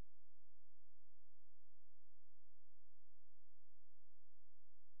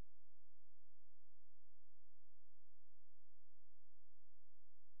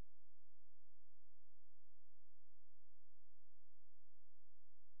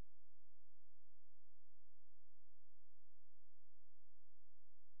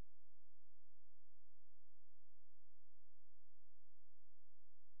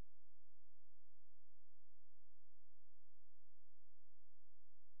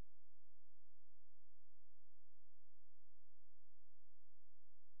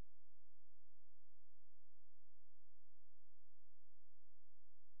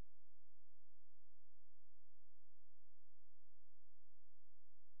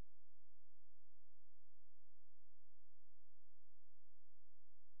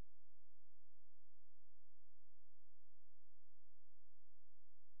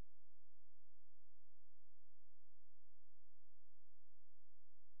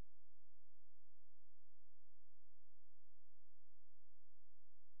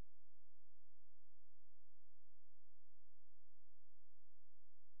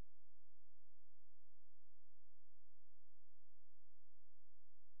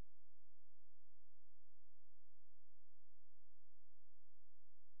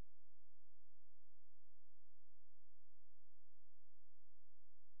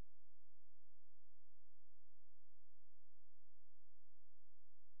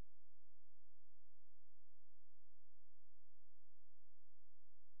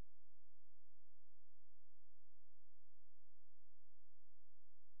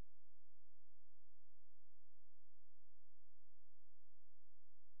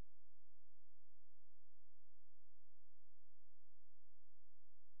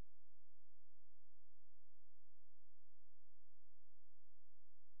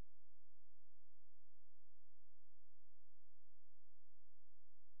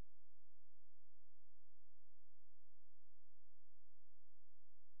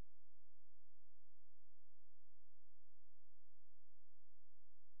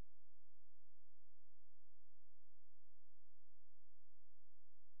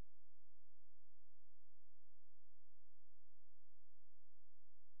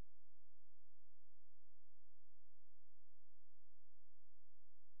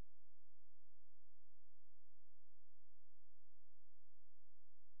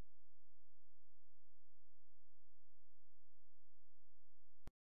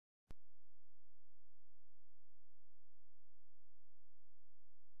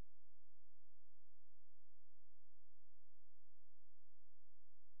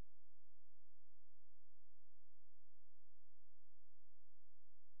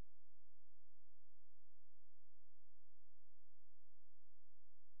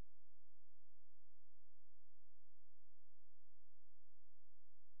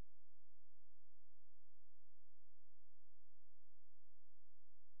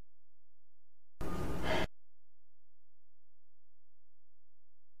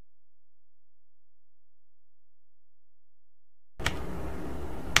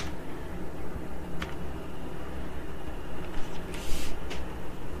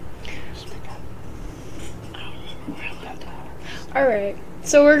 Alright,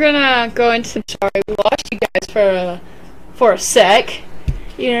 so we're gonna go into. Sorry, we lost you guys for a sec,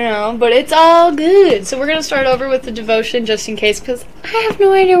 but it's all good. So we're gonna start over with the devotion just in case, because I have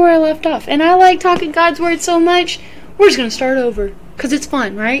no idea where I left off, and I like talking God's word so much. We're just gonna start over because it's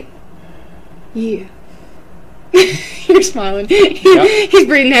fun, right? Yeah. You're smiling. Yep. He's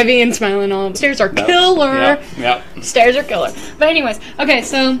breathing heavy and smiling. All stairs are killer. Yep. Stairs are killer. But anyways, okay.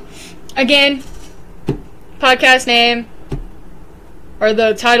 So again, podcast name, or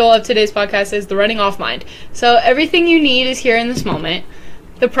the title of today's podcast is The Running Off Mind. So everything you need is here in this moment.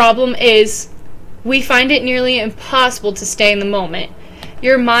 The problem is we find it nearly impossible to stay in the moment.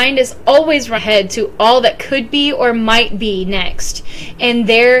 Your mind is always run ahead to all that could be or might be next. And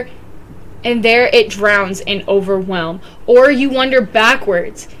there it drowns in overwhelm. Or you wander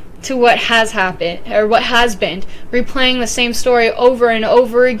backwards to what has happened, or what has been, replaying the same story over and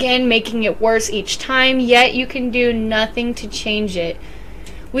over again, making it worse each time, yet you can do nothing to change it.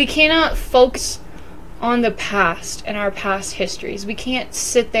 We cannot focus on the past and our past histories. We can't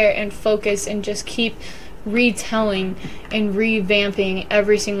sit there and focus and just keep retelling and revamping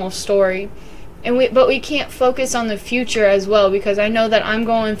every single story. But we can't focus on the future as well, because I know that I'm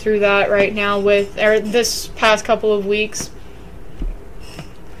going through that right now with this past couple of weeks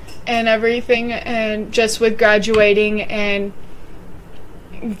and everything, and just with graduating and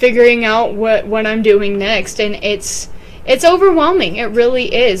figuring out what I'm doing next, and it's overwhelming. It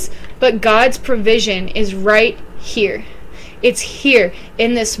really is. But God's provision is right here. It's here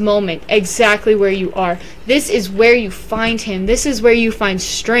in this moment, exactly where you are. This is where you find Him. This is where you find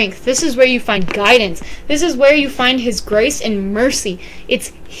strength. This is where you find guidance. This is where you find His grace and mercy.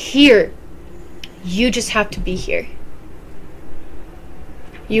 It's here. You just have to be here.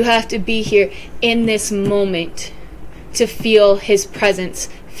 You have to be here in this moment to feel His presence,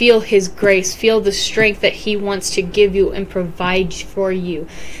 feel His grace, feel the strength that He wants to give you and provide for you.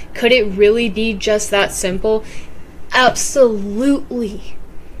 Could it really be just that simple? Absolutely.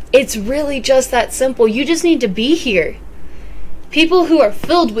 It's really just that simple. You just need to be here. People who are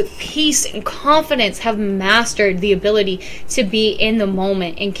filled with peace and confidence have mastered the ability to be in the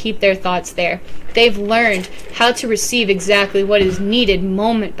moment and keep their thoughts there. They've learned how to receive exactly what is needed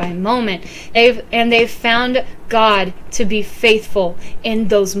moment by moment. They've found God to be faithful in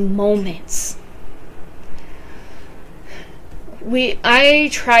those moments. I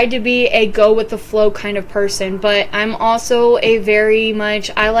try to be a go with the flow kind of person, but I'm also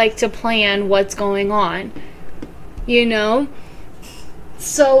I like to plan what's going on,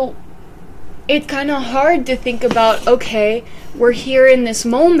 So it's kind of hard to think about, okay, we're here in this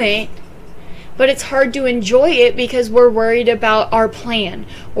moment, but it's hard to enjoy it because we're worried about our plan,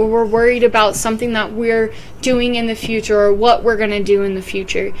 or we're worried about something that we're doing in the future, or what we're going to do in the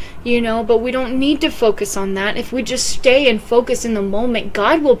future, but we don't need to focus on that. If we just stay and focus in the moment,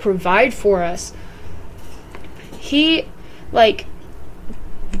 God will provide for us.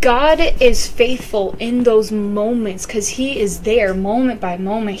 God is faithful in those moments because He is there moment by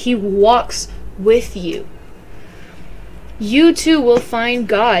moment. He walks with you. You too will find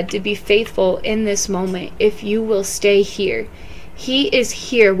God to be faithful in this moment if you will stay here. He is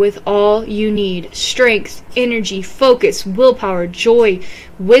here with all you need: strength, energy, focus, willpower, joy,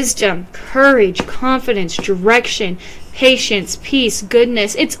 wisdom, courage, confidence, direction, patience, peace,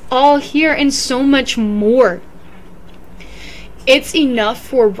 goodness. It's all here and so much more. It's enough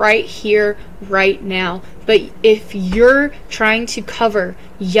for right here, right now. But if you're trying to cover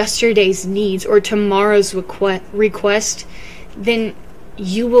yesterday's needs or tomorrow's request, then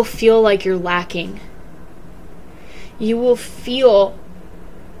you will feel like you're lacking. You will feel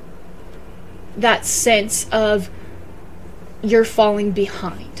that sense of you're falling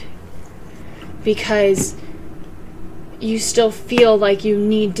behind because you still feel like you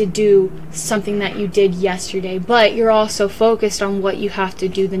need to do something that you did yesterday, but you're also focused on what you have to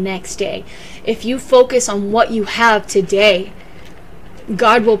do the next day. If you focus on what you have today,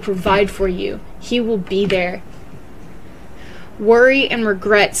 God will provide for you. He will be there. Worry and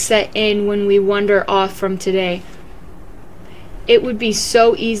regret set in when we wander off from today. It would be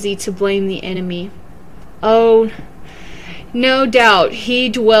so easy to blame the enemy. Oh, no doubt, he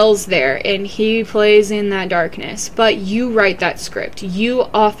dwells there and he plays in that darkness. But you write that script. You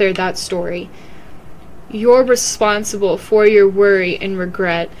author that story. You're responsible for your worry and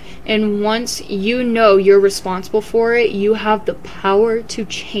regret. And once you know you're responsible for it, you have the power to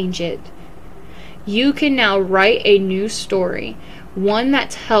change it. You can now write a new story, one that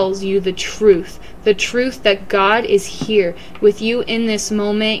tells you the truth that God is here with you in this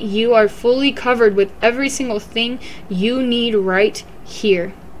moment. You are fully covered with every single thing you need right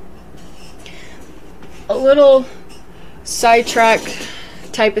here. A little sidetrack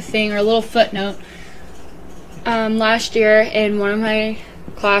type of thing, or a little footnote. Last year in one of my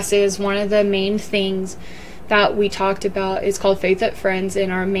classes, one of the main things that we talked about is called Faith at Friends,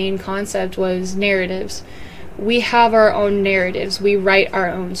 and our main concept was narratives. We have our own narratives. We write our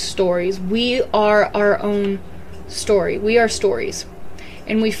own stories. We are our own story. We are stories.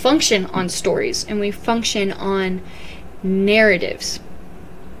 And we function on stories. And we function on narratives.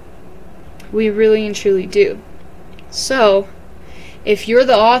 We really and truly do. So, if you're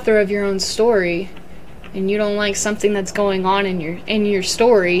the author of your own story, and you don't like something that's going on in your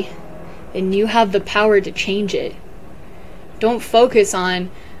story, and you have the power to change it. Don't focus on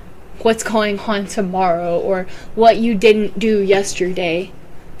what's going on tomorrow or what you didn't do yesterday.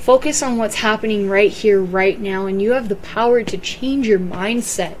 Focus on what's happening right here, right now, and you have the power to change your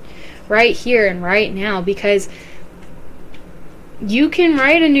mindset right here and right now, because you can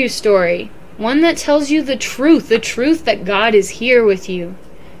write a new story, one that tells you the truth that God is here with you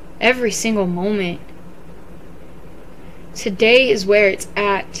every single moment. Today is where it's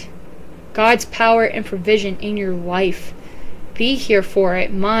at. God's power and provision in your life. Be here for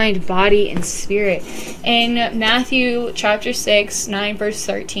it, mind, body, and spirit. In Matthew chapter 6, 9, verse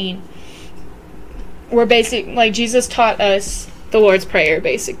 13, Jesus taught us the Lord's Prayer,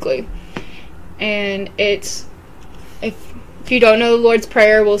 basically. And it's, if you don't know the Lord's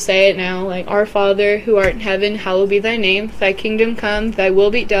Prayer, we'll say it now. Our Father, who art in heaven, hallowed be thy name. Thy kingdom come, thy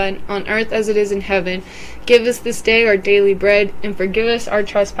will be done, on earth as it is in heaven. Give us this day our daily bread, and forgive us our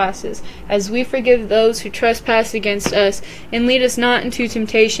trespasses, as we forgive those who trespass against us. And lead us not into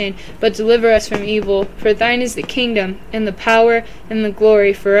temptation, but deliver us from evil. For thine is the kingdom, and the power, and the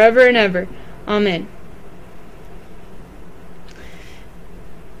glory, forever and ever. Amen.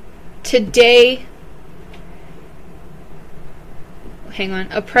 Today,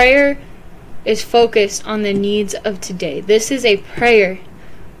 a prayer is focused on the needs of today. This is a prayer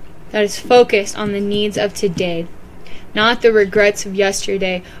that is focused on the needs of today, not the regrets of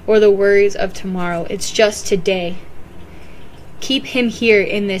yesterday or the worries of tomorrow. It's just today. Keep him here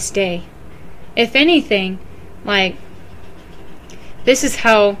in this day. If anything, this is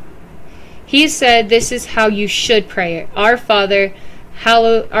how he said, this is how you should pray it. Our Father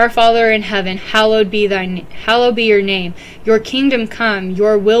in heaven, hallowed be your name. Your kingdom come,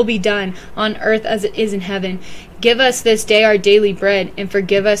 your will be done on earth as it is in heaven. Give us this day our daily bread, and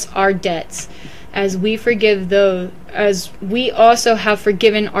forgive us our debts, as we also have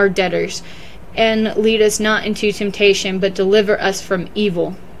forgiven our debtors. And lead us not into temptation, but deliver us from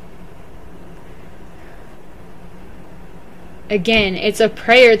evil. Again, it's a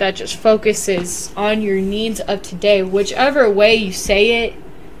prayer that just focuses on your needs of today. Whichever way you say it,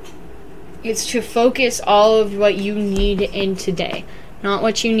 it's to focus all of what you need in today. Not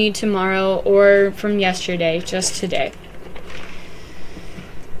what you need tomorrow or from yesterday, just today.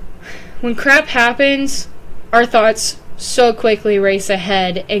 When crap happens, our thoughts so quickly race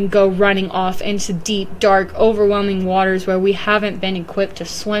ahead and go running off into deep, dark, overwhelming waters where we haven't been equipped to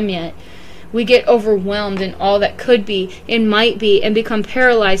swim yet. We get overwhelmed in all that could be and might be and become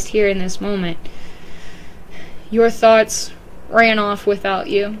paralyzed here in this moment. Your thoughts ran off without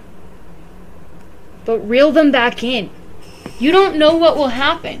you. But reel them back in. You don't know what will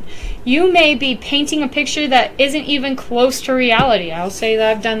happen. You may be painting a picture that isn't even close to reality. I'll say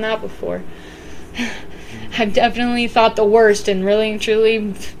that I've done that before. I've definitely thought the worst, and really and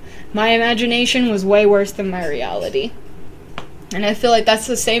truly, my imagination was way worse than my reality. And I feel like that's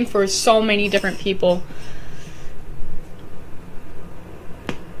the same for so many different people.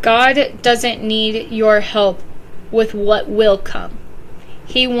 God doesn't need your help with what will come.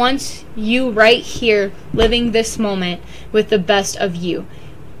 He wants you right here, living this moment with the best of you.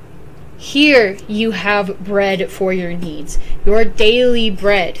 Here you have bread for your needs. Your daily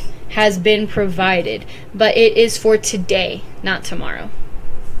bread has been provided, but it is for today, not tomorrow.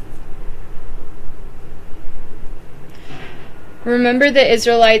 Remember the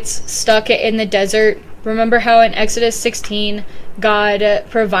Israelites stuck in the desert? Remember how in Exodus 16, God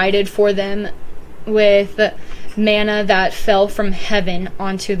provided for them with manna that fell from heaven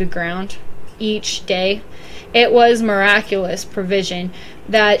onto the ground each day? It was miraculous provision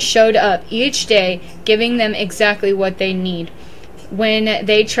that showed up each day, giving them exactly what they need. When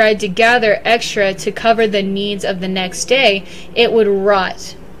they tried to gather extra to cover the needs of the next day, it would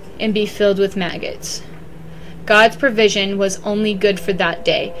rot and be filled with maggots. God's provision was only good for that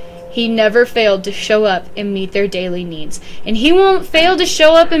day. He never failed to show up and meet their daily needs. And He won't fail to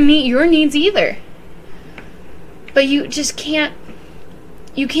show up and meet your needs either. But you just can't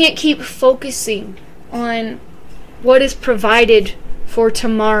keep focusing on what is provided for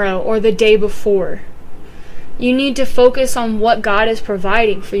tomorrow or the day before. You need to focus on what God is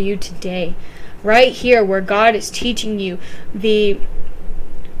providing for you today. Right here where God is teaching you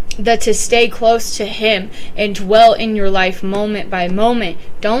that to stay close to Him and dwell in your life moment by moment.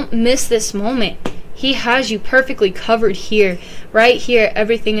 Don't miss this moment. He has you perfectly covered here. Right here,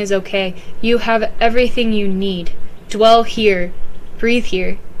 everything is okay. You have everything you need. Dwell here. Breathe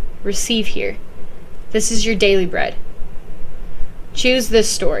here. Receive here. This is your daily bread. Choose this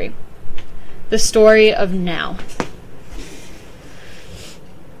story. the story of now.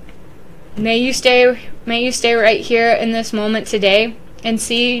 May you stay right here in this moment today and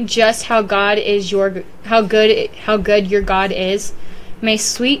see just how good your God is. May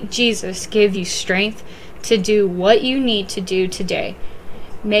sweet Jesus give you strength to do what you need to do today.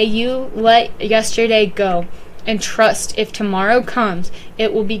 May you let yesterday go and trust if tomorrow comes,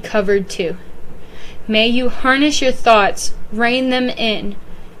 it will be covered too. May you harness your thoughts, rein them in,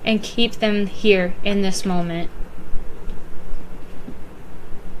 and keep them here in this moment.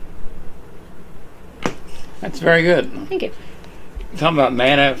 That's very good. Thank you. Talking about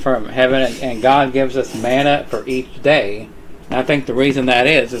manna from heaven, and God gives us manna for each day. And I think the reason that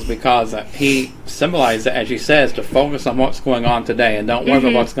is because He symbolizes it, as He says, to focus on what's going on today and don't worry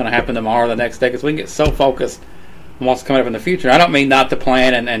about what's going to happen tomorrow or the next day, because we can get so focused on what's coming up in the future. I don't mean not to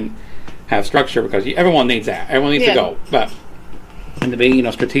plan and have structure, because everyone needs that. Everyone needs to go, and to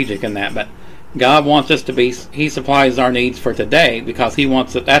be strategic in that. But God wants us to be. He supplies our needs for today because He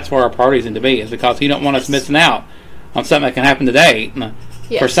wants it. That's where our priorities need to be, is because He don't want us missing out on something that can happen today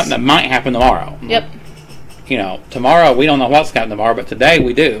for something that might happen tomorrow. Yep. Tomorrow we don't know what's happening tomorrow, but today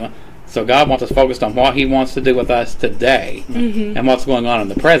we do. So God wants us focused on what He wants to do with us today and what's going on in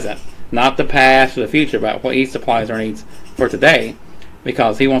the present, not the past or the future, but what He supplies our needs for today,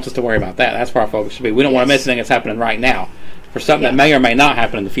 because He wants us to worry about that. That's where our focus should be. We don't want to miss anything that's happening right now for something that may or may not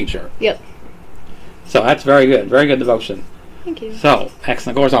happen in the future. Yep. So that's very good. Very good devotion. Thank you. So,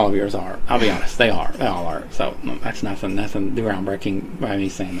 excellent. Of course, all of yours are. I'll be honest. They are. They all are. So, that's nothing groundbreaking by me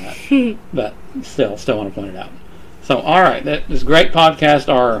saying that. But still want to point it out. So, all right. This great podcast,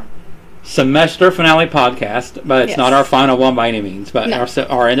 our semester finale podcast, but it's not our final one by any means. But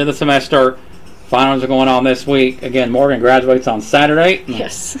our end of the semester finals are going on this week. Again, Morgan graduates on Saturday.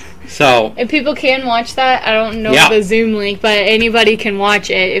 Yes. So, and people can watch that. I don't know the Zoom link, but anybody can watch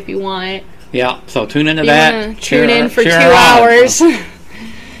it if you want. Yeah, so tune into that. Tune in for 2 hours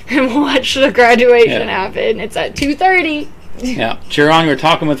and watch the graduation happen. It's at 2:30. Yeah, cheer on your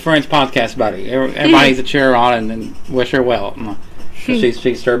Talking with Friends podcast buddy. Everybody needs to cheer on and wish her well. She's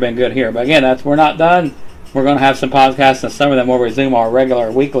sure been good here. But again, we're not done. We're going to have some podcasts in the summer, then we'll resume our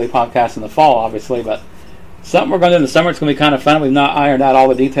regular weekly podcast in the fall, obviously. But something we're going to do in the summer, it's going to be kind of fun. We've not ironed out all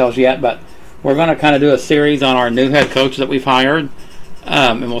the details yet, but we're going to kind of do a series on our new head coach that we've hired.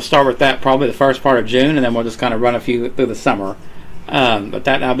 And we'll start with that probably the first part of June, and then we'll just kind of run a few through the summer. But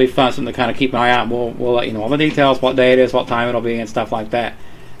that'll be fun, something to kind of keep an eye out. We'll let you know all the details, what day it is, what time it'll be, and stuff like that.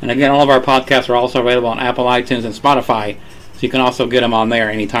 And again, all of our podcasts are also available on Apple, iTunes, and Spotify, so you can also get them on there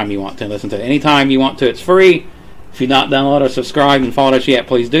anytime you want to listen to it. Anytime you want to, it's free. If you've not downloaded or subscribed and followed us yet,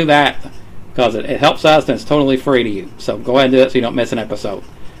 please do that, because it helps us, and it's totally free to you. So go ahead and do it so you don't miss an episode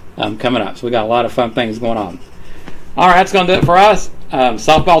coming up. So we got a lot of fun things going on. All right, that's going to do it for us.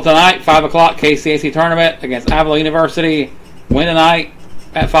 Softball tonight, 5 o'clock, KCAC tournament against Avila University. Win tonight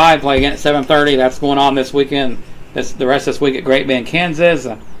at 5, play again at 7:30. That's going on this weekend. The rest of this week at Great Bend, Kansas.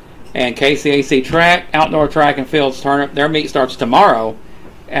 And KCAC track, outdoor track and fields tournament. Their meet starts tomorrow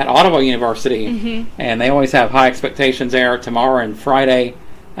at Ottawa University. And they always have high expectations there tomorrow and Friday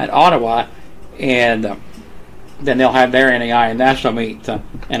at Ottawa. And then they'll have their NAI and national meet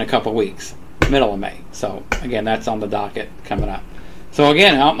in a couple weeks, middle of May. So, again, that's on the docket coming up. So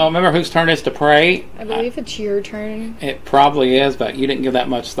again, I don't remember whose turn it is to pray. I believe it's your turn. It probably is, but you didn't give that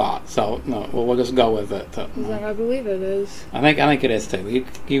much thought, so no, we'll just go with it. I believe it is. I think it is too.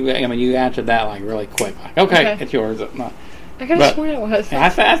 You answered that like really quick. Like, okay, it's yours. No. I could have sworn it was. I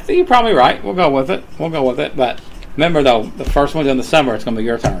think you're probably right. We'll go with it. But remember though, the first one's in the summer. It's going to be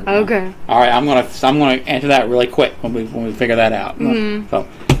your turn. Okay. All right, I'm gonna answer that really quick when we figure that out. So,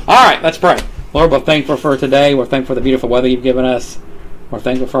 all right, let's pray. Lord, we're thankful for today. We're thankful for the beautiful weather you've given us. We're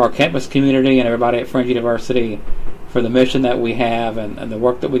thankful for our campus community and everybody at Fringe University for the mission that we have and the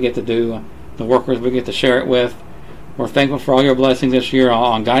work that we get to do, the workers we get to share it with. We're thankful for all your blessings this year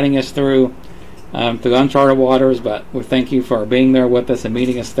on guiding us through uncharted waters, but we thank you for being there with us and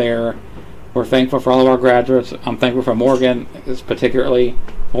meeting us there. We're thankful for all of our graduates. I'm thankful for Morgan, particularly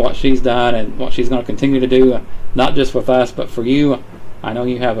for what she's done and what she's going to continue to do, not just with us, but for you. I know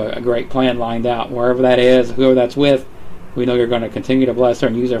you have a great plan lined out, wherever that is, whoever that's with. We know you're going to continue to bless her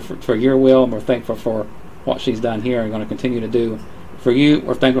and use her for your will, and we're thankful for what she's done here and going to continue to do for you.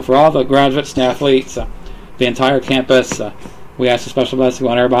 We're thankful for all the graduates and athletes, the entire campus. We ask a special blessing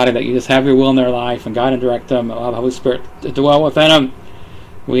on everybody that you just have your will in their life and guide and direct them, allow the Holy Spirit to dwell within them.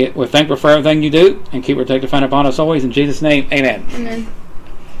 We're thankful for everything you do, and keep protective hand upon us always. In Jesus' name, amen. Amen.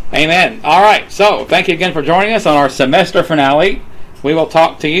 Amen. All right, so thank you again for joining us on our semester finale. We will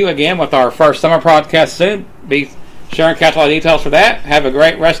talk to you again with our first summer podcast soon. Be sure and catch all the details for that. Have a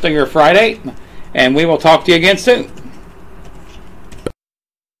great rest of your Friday. And we will talk to you again soon.